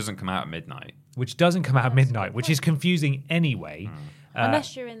 Which doesn't come out at midnight. Which doesn't come out at midnight, which is confusing anyway.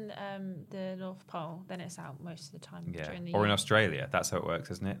 Unless you're in the North Pole, then it's out most of the time during the year. Or in Australia. That's how it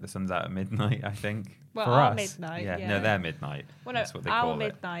works, isn't it? The sun's out at midnight, I think. Well, for our us. midnight. Yeah. No, they're midnight. Well, no, that's what they our call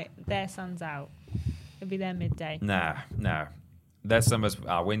midnight, their sun's out. It'll be their midday. No. Their summer's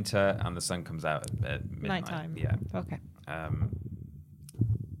our winter, and the sun comes out at midnight. Nighttime. Yeah. Okay. Are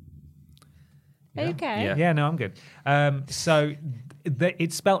you okay? Yeah, no, I'm good. So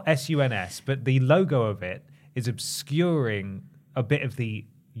it's spelled SUNS, but the logo of it is obscuring a bit of the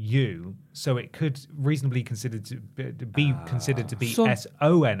U, so it could reasonably be considered to be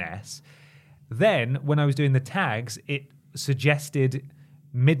SONS. Then, when I was doing the tags, it suggested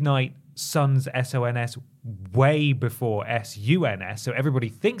Midnight Suns SONS way before SUNS, so everybody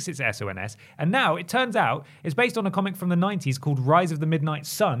thinks it's SONS, and now it turns out it's based on a comic from the 90s called Rise of the Midnight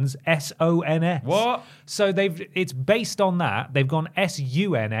Suns, SONS. What? So it's based on that. They've gone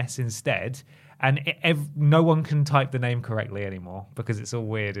SUNS instead, and no one can type the name correctly anymore because it's all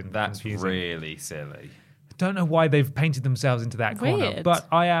weird and confusing. That's really silly. Don't know why they've painted themselves into that corner, Weird. but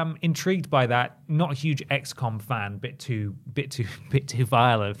I am intrigued by that. Not a huge XCOM fan, bit too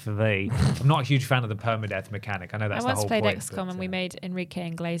violent for me. I'm not a huge fan of the permadeath mechanic. I know that's the whole point. I once played XCOM and we made Enrique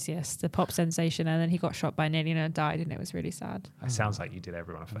Iglesias the pop sensation, and then he got shot by an alien and died, and it was really sad. It sounds like you did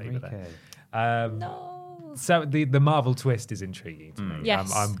everyone a favor there. No. So the Marvel twist is intriguing to me.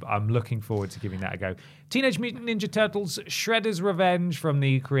 Yes. I'm looking forward to giving that a go. Teenage Mutant Ninja Turtles Shredder's Revenge from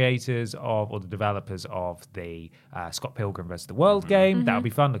the creators or the developers of the Scott Pilgrim vs. the World game. That'll be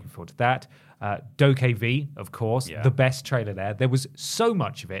fun. Looking forward to that. DokeV, of course, the best trailer there. There was so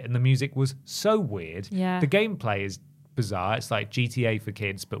much of it, and the music was so weird. Yeah. The gameplay is bizarre. It's like GTA for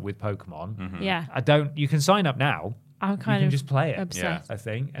kids, but with Pokemon. Yeah. You can sign up now. I'm you can just play it, obsessed. I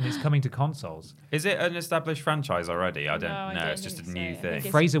think, and it's coming to consoles. Is it an established franchise already? I don't I know. don't It's just a think new so.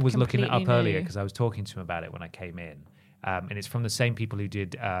 thing. Fraser was looking it up completely earlier new. because I was talking to him about it when I came in, and it's from the same people who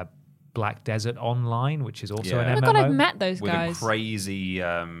did Black Desert Online, which is also an MMO. Oh my god, I've met those with guys. a crazy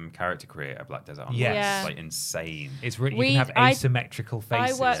character creator, Black Desert Online. Yes. Yeah. It's like insane. It's really, you can have asymmetrical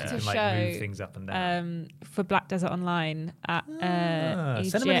faces. I worked you a can like show move things up and down. For Black Desert Online at send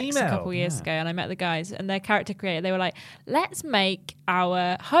them an EGX email. a couple years ago, and I met the guys and their character creator. They were like, "Let's make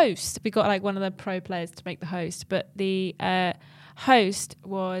our host." We got like one of the pro players to make the host, but the host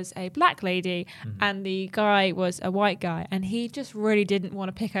was a black lady and the guy was a white guy, and he just really didn't want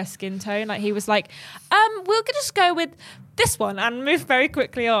to pick her skin tone. Like he was like, we'll just go with this one and move very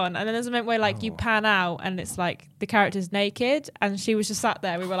quickly on. And then there's a moment where like you pan out and it's like the character's naked and she was just sat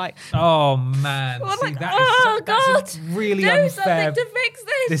there. We were like, oh man, we're like, God, that's a really do unfair. something to fix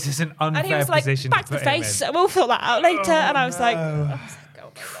this. This is an unfair and he was like, position back to the face. We'll fill that out later. And I was like,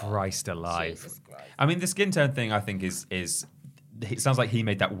 oh Christ alive. Jesus Christ. I mean, the skin tone thing, I think, is it sounds like he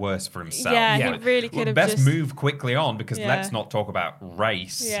made that worse for himself. Yeah, Like, he really could have best just move quickly on, because Yeah. let's not talk about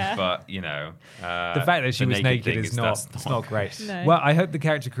race. Yeah. But, you know. The fact that she was naked thing is not great. No. Well, I hope the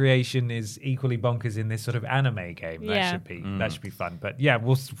character creation is equally bonkers in this sort of anime game. That Yeah. should be fun. But yeah,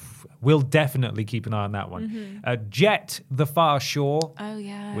 we'll definitely keep an eye on that one. Jet: The Far Shore. Oh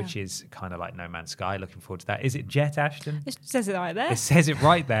yeah. Which is kind of like No Man's Sky. Looking forward to that. Is it Jet, Ashton? It says it right there. It says it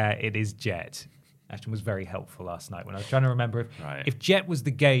right there. It is Jet. Ashton was very helpful last night when I was trying to remember if Jet was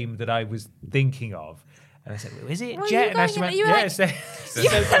the game that I was thinking of. And I said, well, is it Well, Jet? you And Ashton went, you were yeah, like- it says You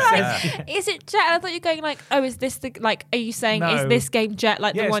were like, is it Jet? And I thought you were going like, oh, is this the like? Are you saying No. is this game Jet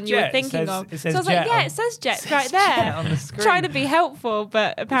like Yeah, the it's one you were Jet. It thinking says- of? it So says I was like, Jet yeah, on- it says Jet says right there. Jet on the screen. Trying to be helpful,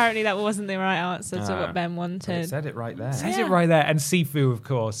 but apparently that wasn't the right answer to what Ben It wanted. said it right there. It says it right there. And Sifu, of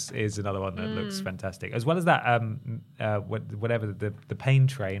course, is another one that looks fantastic. As well as that, whatever, the pain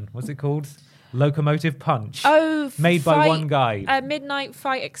train, what's it called? Locomotive Punch. Oh, made by one guy. Midnight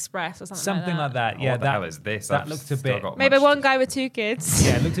Fight Express or something like that. Oh, Yeah, what the hell is this? That I've looked a still bit. got made by much one guy with 2 kids.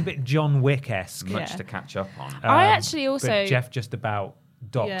 Yeah, it looked a bit John Wick-esque. Much Yeah. to catch up on. I actually also But Jeff just about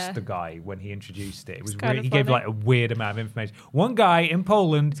doxed Yeah. the guy when he introduced it. It was kind really, of he gave funny. like a weird amount of information. One guy in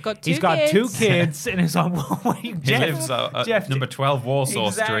Poland, he's got 2 2 kids. kids, and it's like, what He Jeff, lives at Jeff, number 12 Warsaw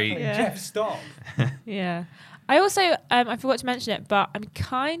exactly. Street. Yeah. Jeff, stop. Yeah. I also I forgot to mention it, but I'm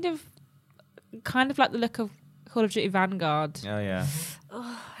kind of like the look of Call of Duty Vanguard. Oh, yeah.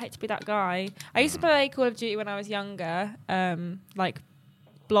 I hate to be that guy. I used to play Call of Duty when I was younger, like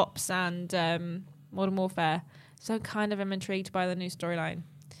Blops and Modern Warfare. So I kind of am intrigued by the new storyline.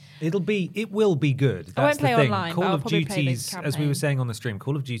 It will be good. That's I won't play the thing. online, but Call I'll of probably play the Duty's, as we were campaign. saying on the stream,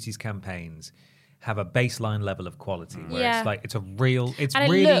 Call of Duty's campaigns have a baseline level of quality where Yeah. it's like it's a real. It's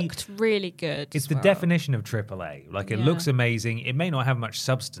And really. it looked really good. It's as the well. definition of AAA. Like it Yeah. looks amazing. It may not have much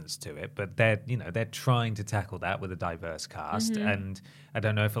substance to it, but they're trying to tackle that with a diverse cast. Mm-hmm. And I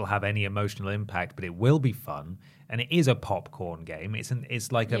don't know if it'll have any emotional impact, but it will be fun. And it is a popcorn game.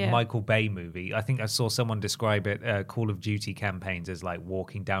 It's like a Yeah. Michael Bay movie. I think I saw someone describe it, Call of Duty campaigns, as like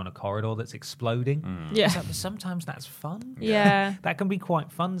walking down a corridor that's exploding. Yeah. Sometimes that's fun. Yeah. That can be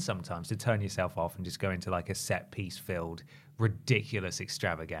quite fun sometimes to turn yourself off and just go into like a set piece filled ridiculous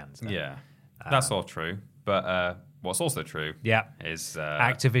extravaganza. Yeah. That's all true. But what's also true Yeah. is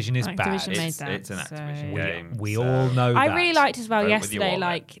Activision is Activision bad. made that, it's an so- Activision We- game. we so- all know I that. really liked as well Vote with your yesterday. wallet.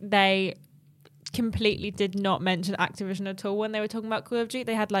 Like they completely did not mention Activision at all when they were talking about Call of Duty.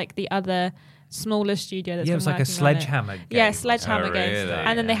 They had like the other smaller studio that's Yeah, it been was like a working on it. Sledgehammer game. Yeah, Sledgehammer Oh, games. really?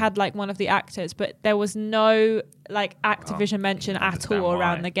 And then they had like one of the actors, but there was no like Activision mention at understand all why.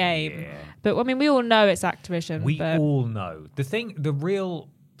 around the game. Yeah. But I mean, we all know it's Activision. We but all know. The real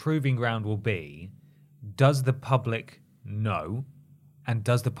proving ground will be, does the public know and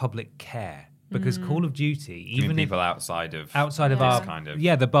does the public care? Because Call of Duty, You mean even if people outside of outside of Yeah. our this kind of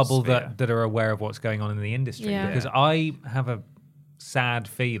the bubble sphere. that are aware of what's going on in the industry, Yeah. because I have a sad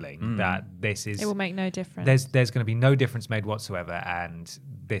feeling that this is it will make no difference. there's going to be no difference made whatsoever, and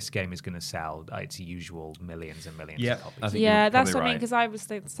this game is going to sell its usual millions and millions Yeah, of copies. I think Yeah, you're that's probably what I mean. right. Because I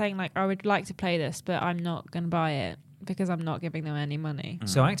was saying like I would like to play this, but I'm not going to buy it because I'm not giving them any money.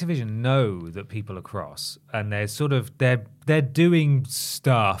 So Activision know that people are cross, and they're sort of they're doing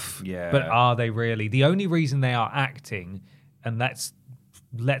stuff. Yeah. But are they really? The only reason they are acting, and let's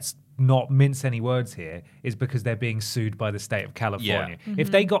not mince any words here, is because they're being sued by the state of California.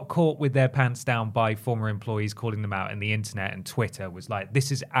 If they got caught with their pants down by former employees calling them out, and the internet and Twitter was like,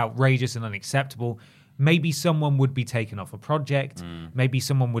 "This is outrageous and unacceptable." Maybe someone would be taken off a project. Maybe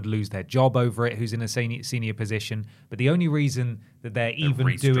someone would lose their job over it who's in a senior position. But the only reason that they're even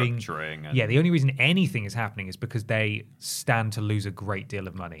doing... restructuring and- Yeah, the only reason anything is happening is because they stand to lose a great deal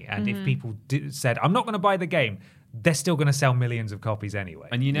of money. And if people said, I'm not going to buy the game, they're still going to sell millions of copies anyway.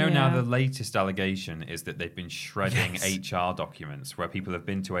 And now the latest allegation is that they've been shredding HR documents where people have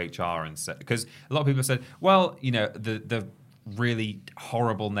been to HR and said, because a lot of people have said, well, the really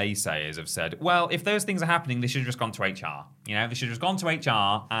horrible naysayers have said, well, if those things are happening, they should have just gone to HR. They should have just gone to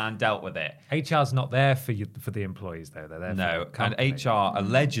HR and dealt with it. HR's not there for the employees, though. They're there for the company. And HR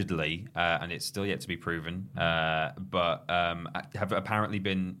allegedly, and it's still yet to be proven, but have apparently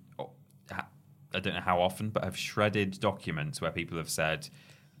been, I don't know how often, but have shredded documents where people have said,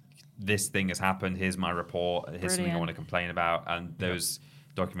 this thing has happened, here's my report, here's something I want to complain about, and those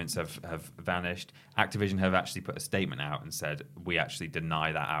documents have vanished. Activision have actually put a statement out and said, we actually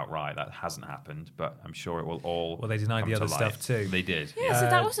deny that outright. That hasn't happened, but I'm sure it will all Well, they denied the other stuff too. They did. Yeah, so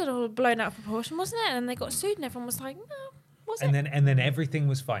that was all blown out of proportion, wasn't it? And then they got sued and everyone was like, no. And then everything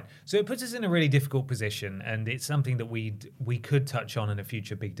was fine. So it puts us in a really difficult position, and it's something that we could touch on in a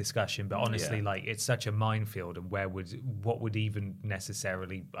future big discussion. But honestly, it's such a minefield, and what would even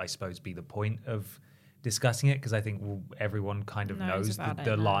necessarily, I suppose, be the point of discussing it? Because I think everyone kind of knows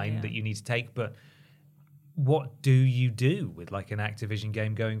the line that you need to take. But what do you do with an Activision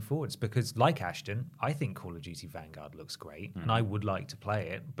game going forwards? Because like Ashton, I think Call of Duty Vanguard looks great and I would like to play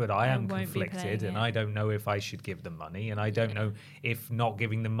it, but I am conflicted and I don't know if I should give them money, and I don't know if not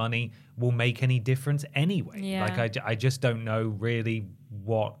giving them money will make any difference anyway. I just don't know really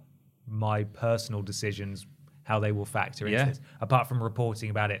what my personal decisions, how they will factor into this, apart from reporting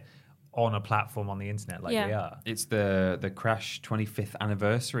about it on a platform on the internet we are. It's the Crash 25th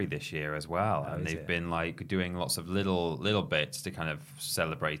anniversary this year as well, and they've been doing lots of little bits to kind of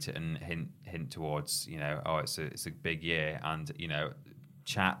celebrate it and hint towards it's a big year, and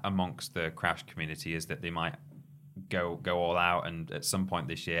chat amongst the Crash community is that they might go all out and at some point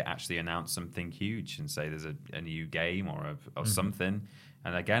this year actually announce something huge and say there's a new game or something.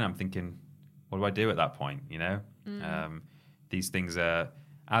 And again, I'm thinking, what do I do at that point? These things are,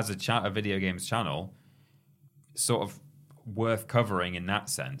 as a video games channel, sort of worth covering in that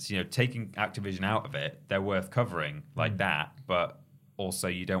sense. Taking Activision out of it, they're worth covering like that, but also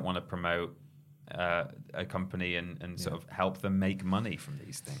you don't want to promote a company and sort of help them make money from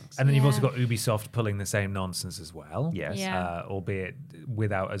these things. And then you've also got Ubisoft pulling the same nonsense as well. Yes. Albeit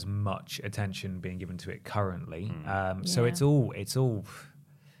without as much attention being given to it currently. So it's all...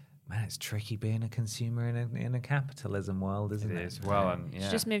 Man, it's tricky being a consumer in a capitalism world, isn't it? It is. Well,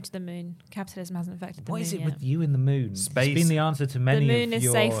 just move to the moon. Capitalism hasn't affected the moon. What is it yet. with you and the moon? Space. It's been the answer to many of your... The moon is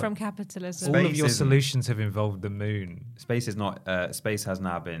safe from capitalism. All of your solutions have involved the moon. Space is not. Space has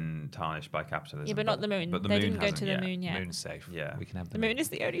now been tarnished by capitalism. Yeah, but not the moon. But the they moon didn't go to the moon yet. Moon's safe. Yeah, we can have the moon. Is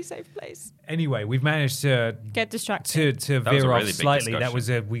the only safe place. Anyway, we've managed to get distracted. To veer off slightly.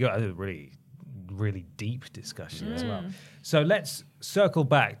 We got a really deep discussion as well. So let's circle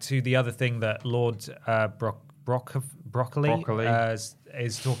back to the other thing that Lord Broccoli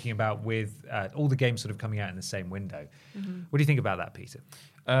is talking about with all the games sort of coming out in the same window. What do you think about that, Peter?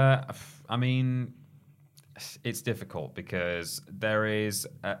 I mean, it's difficult because there is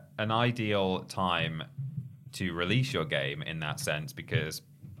an ideal time to release your game in that sense, because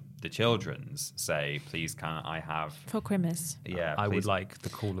the children's say, please can I have... For Christmas. Yeah, I would like the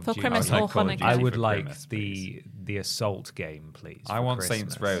Call of Duty. For Christmas or Hanukkah. I would like the Assault game, please. I want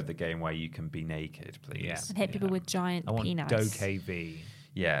Saints Row, the game where you can be naked, please. Yeah. And hit people with giant peanuts. I want DokeV.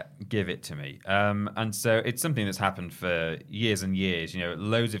 Yeah, give it to me. And so it's something that's happened for years and years.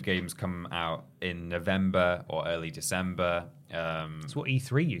 Loads of games come out in November or early December. It's what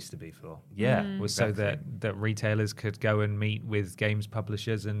E3 used to be for. Yeah. Was exactly. So that retailers could go and meet with games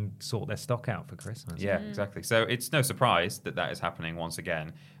publishers and sort their stock out for Christmas. Yeah, exactly. So it's no surprise that is happening once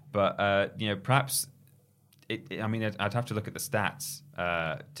again. But, perhaps... I'd have to look at the stats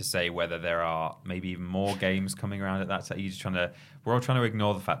to say whether there are maybe even more games coming around at that time. We're all trying to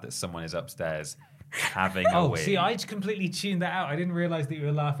ignore the fact that someone is upstairs having a win. See, I just completely tuned that out. I didn't realise that you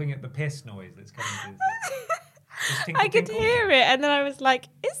were laughing at the piss noise that's coming through. I could hear it, and then I was like,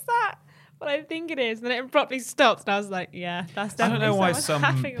 is that what I think it is? And then it abruptly stopped, and I was like, yeah, that's definitely... I don't know why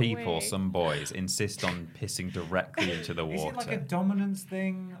some people, some boys, insist on pissing directly into the water. Is it like a dominance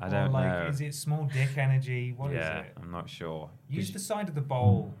thing? I don't know. Is it small dick energy? What is it? I'm not sure. Use the side of the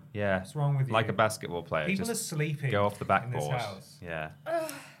bowl. Yeah. What's wrong with you? Like a basketball player. People just are sleeping. Go off the backboard. In this house. Yeah.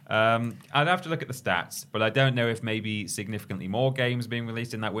 I'd have to look at the stats, but I don't know if maybe significantly more games being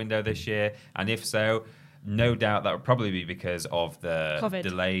released in that window this year, and if so... No doubt that would probably be because of the COVID.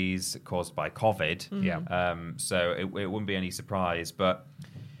 Delays caused by COVID. Yeah. So it wouldn't be any surprise. But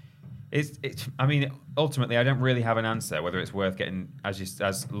I mean, ultimately, I don't really have an answer whether it's worth getting,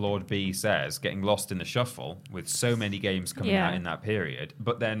 as Lord B says, getting lost in the shuffle with so many games coming out in that period.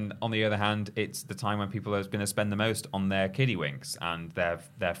 But then, on the other hand, it's the time when people are going to spend the most on their kiddywinks and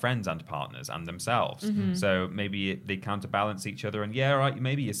their friends and partners and themselves. Mm-hmm. So maybe they counterbalance each other. And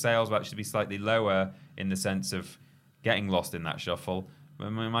maybe your sales will actually be slightly lower in the sense of getting lost in that shuffle. But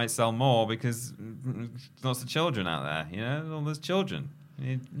we might sell more because lots of children out there. All those children.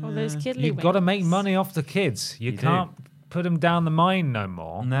 All those kiddly You've got to make money off the kids. You can't put them down the mine no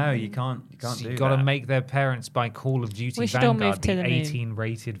more. No, you can't. You can't. So you've got to make their parents buy Call of Duty Vanguard, the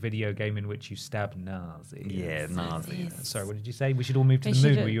 18-rated video game in which you stab Nazis. Yeah, Nazis. Sorry, what did you say? We should all move to the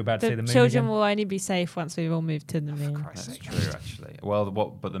moon. Were you about to say the moon? The children will only be safe once we've all moved to the moon. That's true, actually. Well,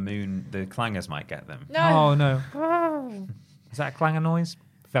 but the moon, the clangers might get them. No. Oh no! Is that a clanger noise?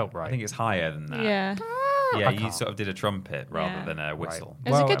 Felt right. I think it's higher than that. Yeah. Yeah, you sort of did a trumpet rather than a whistle. Right.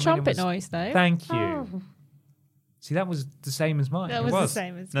 It was a good trumpet noise, though. Thank you. See, that was the same as mine. That was the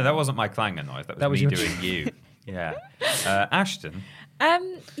same as mine. No, that wasn't my clanger noise. That was me doing you. Yeah. Ashton?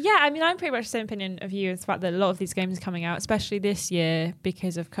 Yeah, I mean, I'm pretty much the same opinion of you as the fact that a lot of these games are coming out, especially this year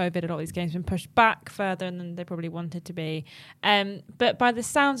because of COVID. A lot of these games have been pushed back further than they probably wanted to be. But by the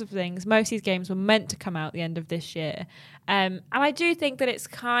sounds of things, most of these games were meant to come out at the end of this year. And I do think that it's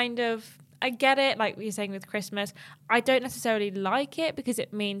kind of... I get it, like you're saying with Christmas. I don't necessarily like it because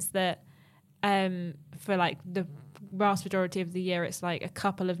it means that for like the vast majority of the year, it's like a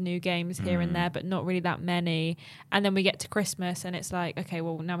couple of new games here and there, but not really that many. And then we get to Christmas and it's like, okay,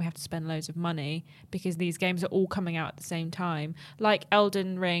 well, now we have to spend loads of money because these games are all coming out at the same time. Like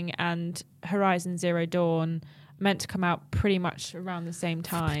Elden Ring and Horizon Zero Dawn meant to come out pretty much around the same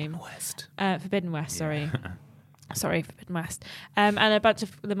time. Forbidden West, sorry. Sorry, Forbidden West. And a bunch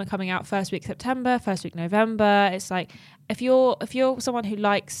of them are coming out first week September, first week November. It's like if you're someone who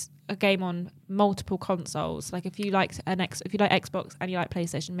likes a game on multiple consoles, like if you like Xbox and you like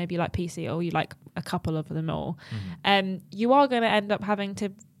PlayStation, maybe you like PC or you like a couple of them all, you are going to end up having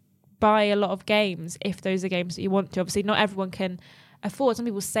to buy a lot of games if those are games that you want to. Obviously, not everyone can afford. Some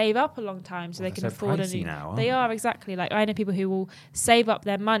people save up a long time so they can afford a new. They are exactly like I know people who will save up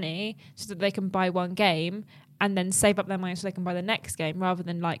their money so that they can buy one game and then save up their money so they can buy the next game rather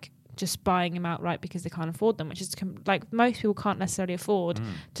than like just buying them outright because they can't afford them, which is like most people can't necessarily afford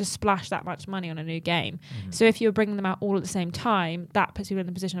to splash that much money on a new game. So if you're bringing them out all at the same time, that puts you in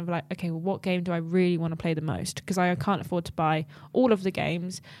the position of like, okay, well, what game do I really want to play the most? Because I can't afford to buy all of the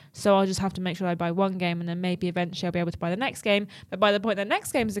games, so I'll just have to make sure I buy one game and then maybe eventually I'll be able to buy the next game. But by the point the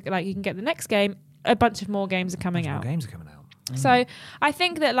next game is like you can get the next game, a bunch of more games are coming out. So I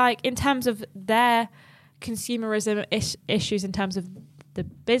think that like in terms of their consumerism issues in terms of the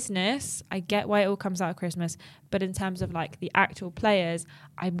business, I get why it all comes out at Christmas, but in terms of like the actual players,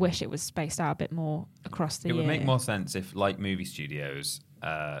 I wish it was spaced out a bit more across the year. It would make more sense if, like movie studios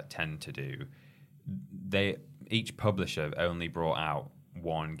tend to do, each publisher only brought out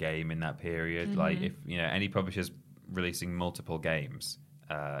one game in that period. Like if any publisher's releasing multiple games,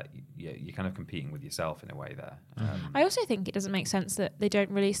 you're kind of competing with yourself in a way there. I also think it doesn't make sense that they don't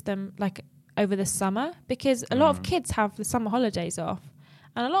release them like over the summer because a lot of kids have the summer holidays off,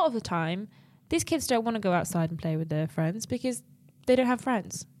 and a lot of the time these kids don't want to go outside and play with their friends because they don't have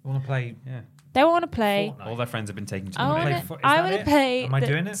friends. They want to play. They want to play. All their friends have been taken to the moon. I want to play. Am I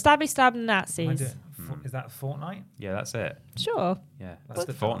doing it? Stabby stab Nazis. Is that Fortnite? Yeah, that's it. Sure. Yeah, that's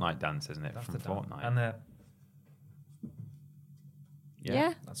the Fortnite dance, isn't it? That's from Fortnite. And the.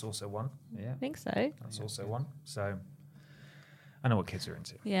 Yeah. That's also one. I think so. That's also one. So I know what kids are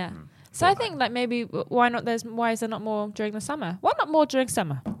into. Yeah. So I think like maybe why is there not more during the summer? Why not more during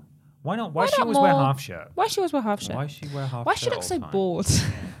summer? Why not? Why she always wear half shirt? Why she always wear half shirt? Why she wear half shirt? Why she looks so bored?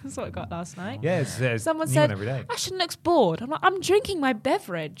 That's what I got last night. Yeah, it's someone said every day. Ashton looks bored. I'm like, I'm drinking my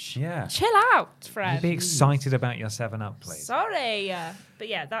beverage. Yeah. Chill out, friend. Be excited about your 7-Up, please. Sorry. But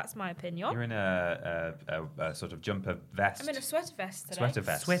yeah, that's my opinion. You're in a sort of jumper vest. I'm in a sweater vest today. Sweater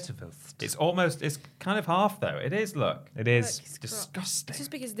vest. It's It's kind of half though. It is, look. It is. It's disgusting. It's just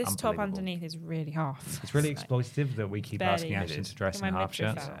because this top underneath is really half. It's really exploitive that we keep asking Ashton to dress in half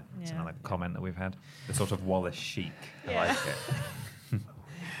shirts. Yeah. It's another comment that we've had. The sort of Wallace chic. I like it.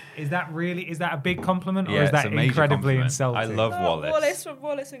 Is that a big compliment or Yeah, is that it's a major incredibly compliment. insulting? I love Wallace. Wallace from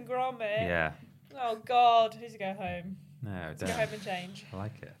Wallace and Gromit. Yeah. Oh God, who's to go home? No, Go home and change. I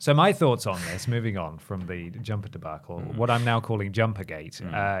like it. So my thoughts on this, moving on from the jumper debacle, what I'm now calling Jumpergate,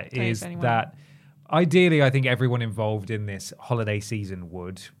 is that ideally I think everyone involved in this holiday season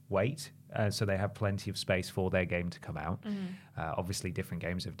would wait so they have plenty of space for their game to come out. Obviously, different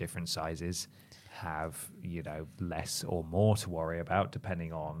games of different sizes have, you know, less or more to worry about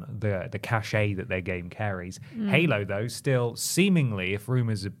depending on the cachet that their game carries. Halo, though, still seemingly, if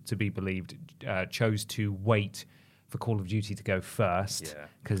rumors are to be believed, chose to wait for Call of Duty to go first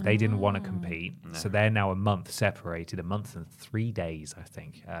because they didn't want to compete. So they're now a month separated, a month and 3 days, I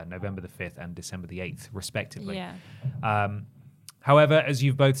think, November the 5th and December the 8th, respectively. However, as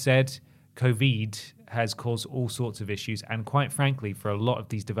you've both said, COVID has caused all sorts of issues, and quite frankly, for a lot of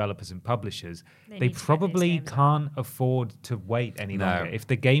these developers and publishers, they probably can't afford to wait any longer. If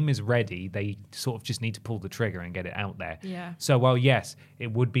the game is ready, they sort of just need to pull the trigger and get it out there. So while yes,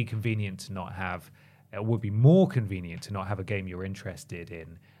 it would be convenient to not have, it would be more convenient to not have a game you're interested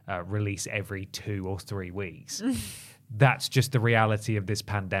in release every 2 or 3 weeks. That's just the reality of this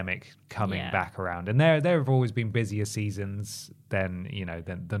pandemic coming back around. And there have always been busier seasons than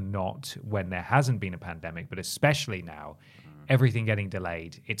not when there hasn't been a pandemic, but especially now, everything getting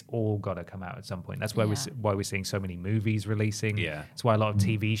delayed, it's all got to come out at some point. That's why we're seeing so many movies releasing. It's why a lot of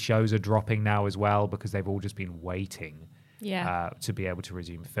TV shows are dropping now as well, because they've all just been waiting to be able to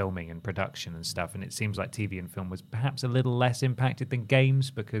resume filming and production and stuff. And it seems like TV and film was perhaps a little less impacted than games,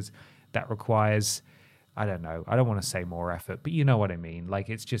 because that requires, I don't know, I don't want to say more effort, but you know what I mean. Like,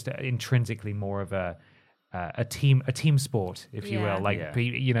 it's just intrinsically more of a team sport, if you will. Like,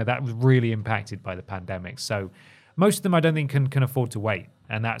 you know, that was really impacted by the pandemic. So most of them, I don't think, can afford to wait,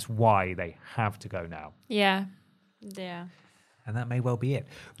 and that's why they have to go now. Yeah. And that may well be it.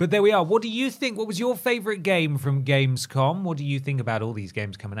 But there we are. What do you think? What was your favorite game from Gamescom? What do you think about all these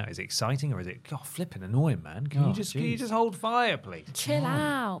games coming out? Is it exciting, or is it flipping annoying, man? Can you just hold fire, please? Chill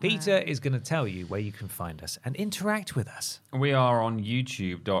out. Peter is going to tell you where you can find us and interact with us. We are on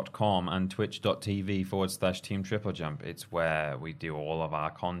youtube.com and twitch.tv/Team Triple Jump. It's where we do all of our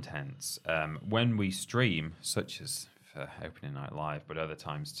contents. When we stream, such as for Opening Night Live, but other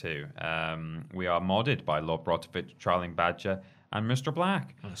times too, we are modded by Lord Brotovich, Trialing Badger, and Mr.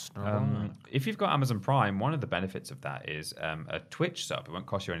 Black. If you've got Amazon Prime, one of the benefits of that is a Twitch sub. It won't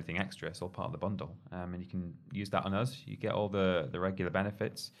cost you anything extra. It's all part of the bundle. And you can use that on us. You get all the regular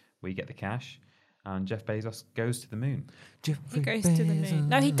benefits. We get the cash. And Jeff Bezos goes to the moon. He goes to the moon.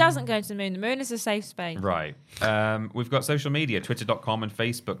 No, he doesn't go to the moon. The moon is a safe space. Right. We've got social media, twitter.com and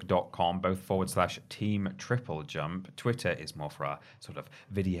facebook.com, both /Team Triple Jump. Twitter is more for our sort of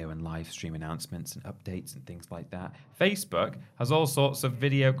video and live stream announcements and updates and things like that. Facebook has all sorts of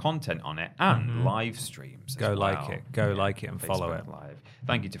video content on it and live streams. Go like it and follow it. Live.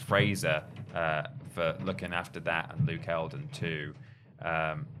 Thank you to Fraser for looking after that, and Luke Eldon too.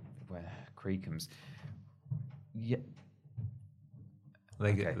 Creekums. Yeah.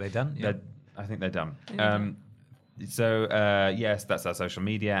 They done? Yeah. I think they're done. Yes, that's our social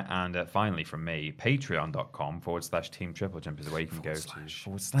media. And finally from me, patreon.com /Team Triple Jump is where you can go to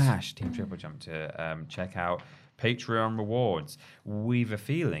 /Team Triple Jump to check out Patreon rewards. We've a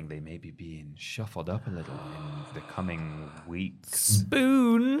feeling they may be being shuffled up a little in the coming weeks.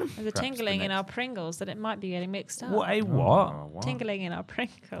 Spoon. There's a tingling in our Pringles that it might be getting mixed up. What? Tingling in our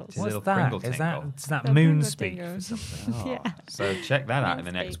Pringles. What's that? Is that moon speak for something? So check that out in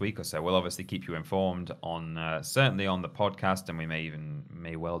the next week or so. We'll obviously keep you informed on certainly on the podcast, and we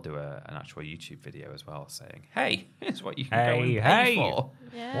may well do an actual YouTube video as well, saying, "Hey, here's what you can go and pay for."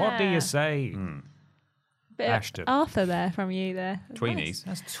 Yeah. What do you say? Ashton. Arthur there from you there. Tweenies.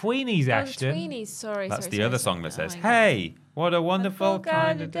 That's Tweenies, Ashton. Tweenies, sorry. That's the other song that says, "Hey, what a wonderful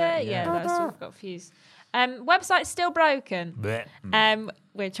kind of day." Yeah, that's all I've got fused. Website's still broken.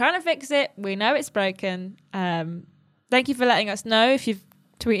 We're trying to fix it. We know it's broken. Thank you for letting us know if you've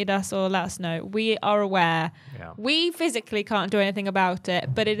tweeted us or let us know. We are aware. Yeah. We physically can't do anything about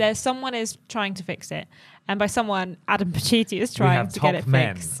it, but someone is trying to fix it. And by someone, Adam Pacitti is trying to get it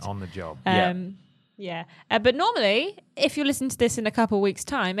fixed. Men on the job. Yeah. But normally, if you listen to this in a couple of weeks'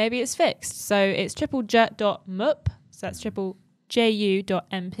 time, maybe it's fixed. So it's triplejut.mup. So that's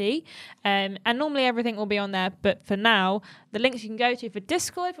triplejut.mp. And normally everything will be on there. But for now, the links you can go to for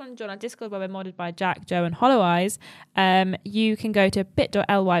Discord, if you want to join our Discord where we're modded by Jack, Joe and Hollow Eyes, you can go to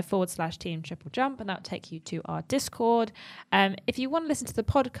bit.ly/Team Triple Jump, and that'll take you to our Discord. If you want to listen to the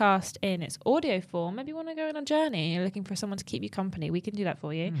podcast in its audio form, maybe you want to go on a journey, you're looking for someone to keep you company, we can do that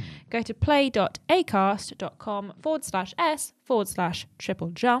for you. Go to play.acast.com/s/Triple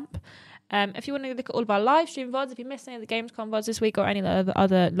Jump. If you want to look at all of our live stream VODs, if you missed any of the Gamescom VODs this week or any of the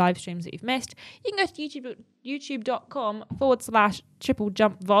other live streams that you've missed, you can go to youtube.com/Triple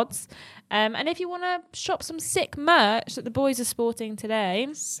Jump VODs. And if you want to shop some sick merch that the boys are sporting today,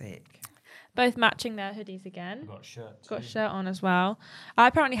 both matching their hoodies again. Got a shirt. Got a shirt on as well. I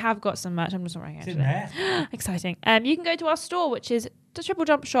apparently have got some merch. I'm just not wearing it. It's in there. Exciting. You can go to our store, which is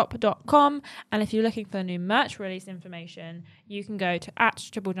triplejumpshop.com, and if you're looking for new merch release information, you can go to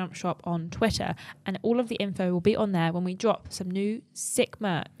 @triplejumpshop on Twitter, and all of the info will be on there when we drop some new sick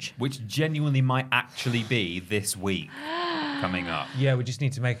merch. Which genuinely might actually be this week coming up. Yeah, we just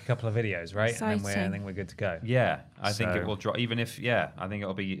need to make a couple of videos, right? Exciting. And then I think we're good to go. Yeah, I think it will drop. Even if, I think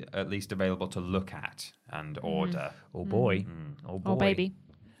it'll be at least available to look at and order. Oh boy. Oh boy. Oh, baby.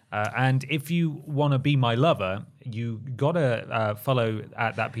 And if you want to be my lover, you got to follow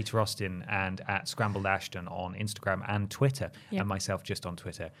at that Peter Austin and at Scrambled Ashton on Instagram and Twitter, and myself just on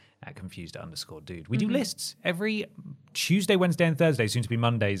Twitter at confused_dude. We do lists every Tuesday, Wednesday, and Thursday, soon to be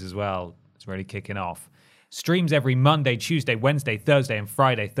Mondays as well. It's really kicking off. Streams every Monday, Tuesday, Wednesday, Thursday, and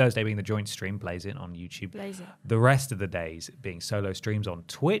Friday. Thursday being the joint stream, Blaze It on YouTube. Blaze It. The rest of the days being solo streams on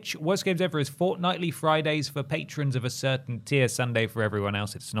Twitch. Worst Games Ever is fortnightly Fridays for patrons of a certain tier, Sunday for everyone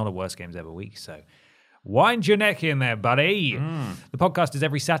else. It's not a Worst Games Ever week, so wind your neck in there, buddy. The podcast is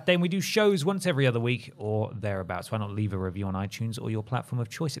every Saturday, and we do shows once every other week or thereabouts. Why not leave a review on iTunes or your platform of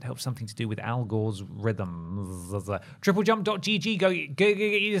choice? It helps something to do with Al Gore's rhythm. Triplejump.gg. Go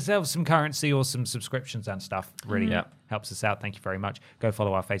get yourself some currency or some subscriptions and stuff. Really helps us out. Thank you very much. Go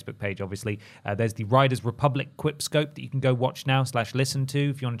follow our Facebook page, obviously. There's the Riders Republic Quipscope that you can go watch now /listen to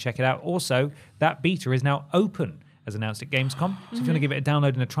if you want to check it out. Also, that beta is now open, as announced at Gamescom. So if you want to give it a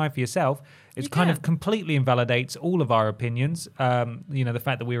download and a try for yourself, it kind of completely invalidates all of our opinions. The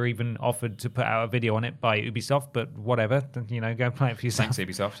fact that we were even offered to put out a video on it by Ubisoft, but whatever. Go play it for yourself.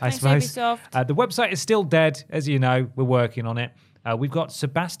 Thanks, Ubisoft. I suppose. Ubisoft. The website is still dead, as you know. We're working on it. We've got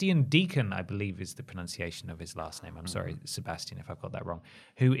Sebastian Deacon, I believe is the pronunciation of his last name. I'm sorry, Sebastian, if I've got that wrong,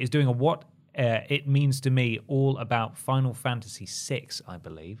 who is doing a What It Means to Me all about Final Fantasy VI, I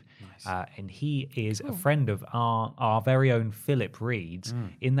believe. Nice. And he is a friend of our very own Philip Reed's,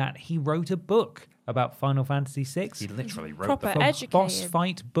 in that he wrote a book about Final Fantasy VI. He literally wrote Proper the book. educated. Boss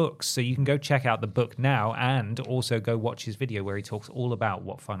Fight Books. So you can go check out the book now and also go watch his video where he talks all about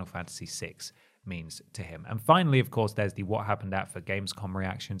what Final Fantasy VI means to him. And finally, of course, there's the What Happened At for Gamescom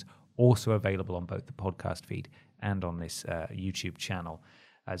reactions, also available on both the podcast feed and on this YouTube channel,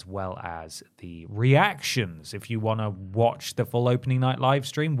 as well as the reactions. If you want to watch the full opening night live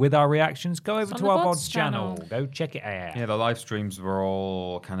stream with our reactions, go over to our VODs channel. Go check it out. Yeah, the live streams were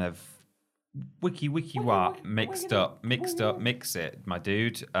all kind of wiki what mix it, my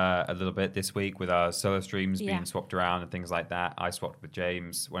dude, a little bit this week with our solo streams being swapped around and things like that. I swapped with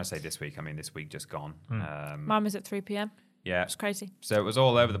James. When I say this week, I mean this week just gone. Mine was at 3 p.m. Yeah. It's crazy. So it was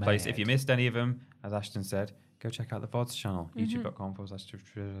all over the place. If you missed any of them, as Ashton said, go check out the VODs channel, youtube.com/.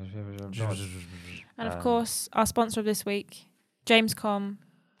 And of course, our sponsor of this week, Gamescom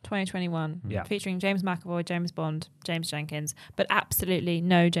 2021, featuring James McAvoy, James Bond, James Jenkins, but absolutely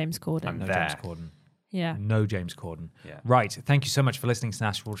no James Corden. No James Corden. Yeah. No James Corden. Yeah. Right. Thank you so much for listening to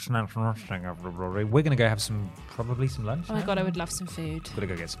National. We're going to go have probably some lunch. Oh my God, I would love some food. Got to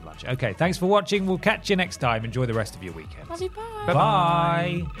go get some lunch. Okay. Thanks for watching. We'll catch you next time. Enjoy the rest of your weekend. Love you.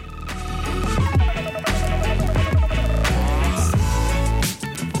 Bye. Bye.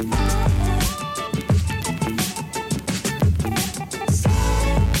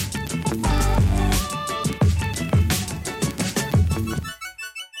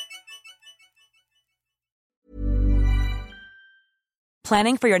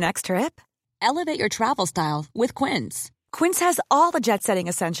 Planning for your next trip? Elevate your travel style with Quince. Quince has all the jet-setting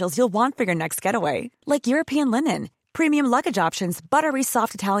essentials you'll want for your next getaway, like European linen, premium luggage options, buttery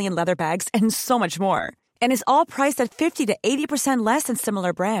soft Italian leather bags, and so much more. And is all priced at 50 to 80% less than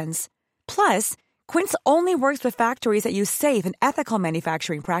similar brands. Plus, Quince only works with factories that use safe and ethical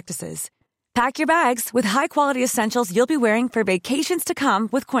manufacturing practices. Pack your bags with high-quality essentials you'll be wearing for vacations to come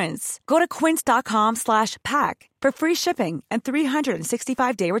with Quince. Go to quince.com/pack for free shipping and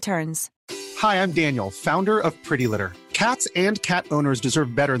 365-day returns. Hi, I'm Daniel, founder of Pretty Litter. Cats and cat owners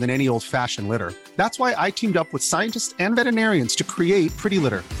deserve better than any old-fashioned litter. That's why I teamed up with scientists and veterinarians to create Pretty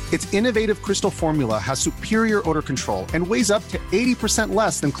Litter. Its innovative crystal formula has superior odor control and weighs up to 80%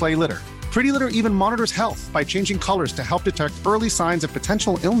 less than clay litter. Pretty Litter even monitors health by changing colors to help detect early signs of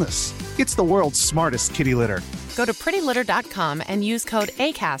potential illness. It's the world's smartest kitty litter. Go to prettylitter.com and use code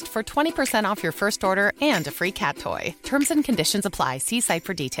ACAST for 20% off your first order and a free cat toy. Terms and conditions apply. See site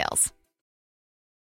for details.